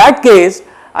 In that case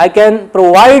I can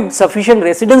provide sufficient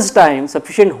residence time,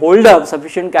 sufficient hold up,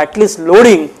 sufficient catalyst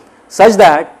loading such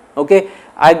that, okay,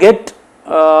 I get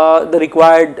the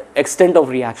required extent of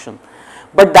reaction,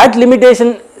 but that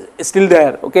limitation is still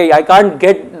there, okay. I can't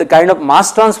get the kind of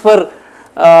mass transfer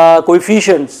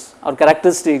coefficients or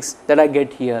characteristics that I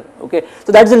get here, okay.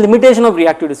 So that is the limitation of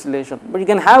reactive distillation, but you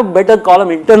can have better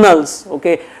column internals,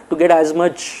 okay, to get as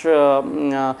much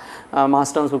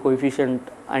mass transfer coefficient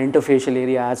and interfacial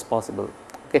area as possible,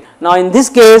 okay. Now in this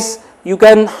case you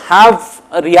can have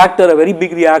a reactor, a very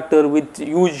big reactor with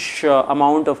huge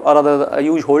amount of, or rather a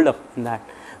huge hold up in that,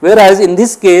 whereas in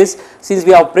this case since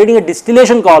we are operating a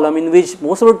distillation column in which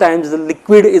most of the times the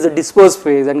liquid is a dispersed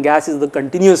phase and gas is the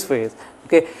continuous phase,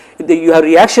 okay, if your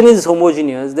reaction is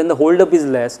homogeneous then the hold up is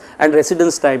less and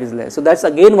residence time is less. So that is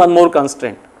again one more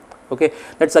constraint, okay,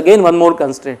 that is again one more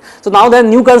constraint. So now there are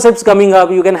new concepts coming up,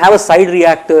 you can have a side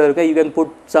reactor, okay, you can put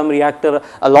some reactor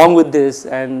along with this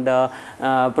and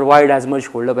provide as much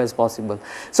hold up as possible.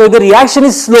 So if the reaction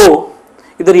is slow,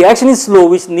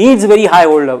 which needs very high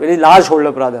hold up, very large hold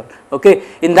up rather, okay,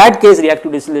 in that case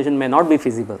reactive distillation may not be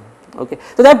feasible, okay.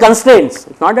 So there are constraints,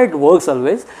 it is not that it works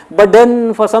always, but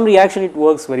then for some reaction it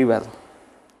works very well.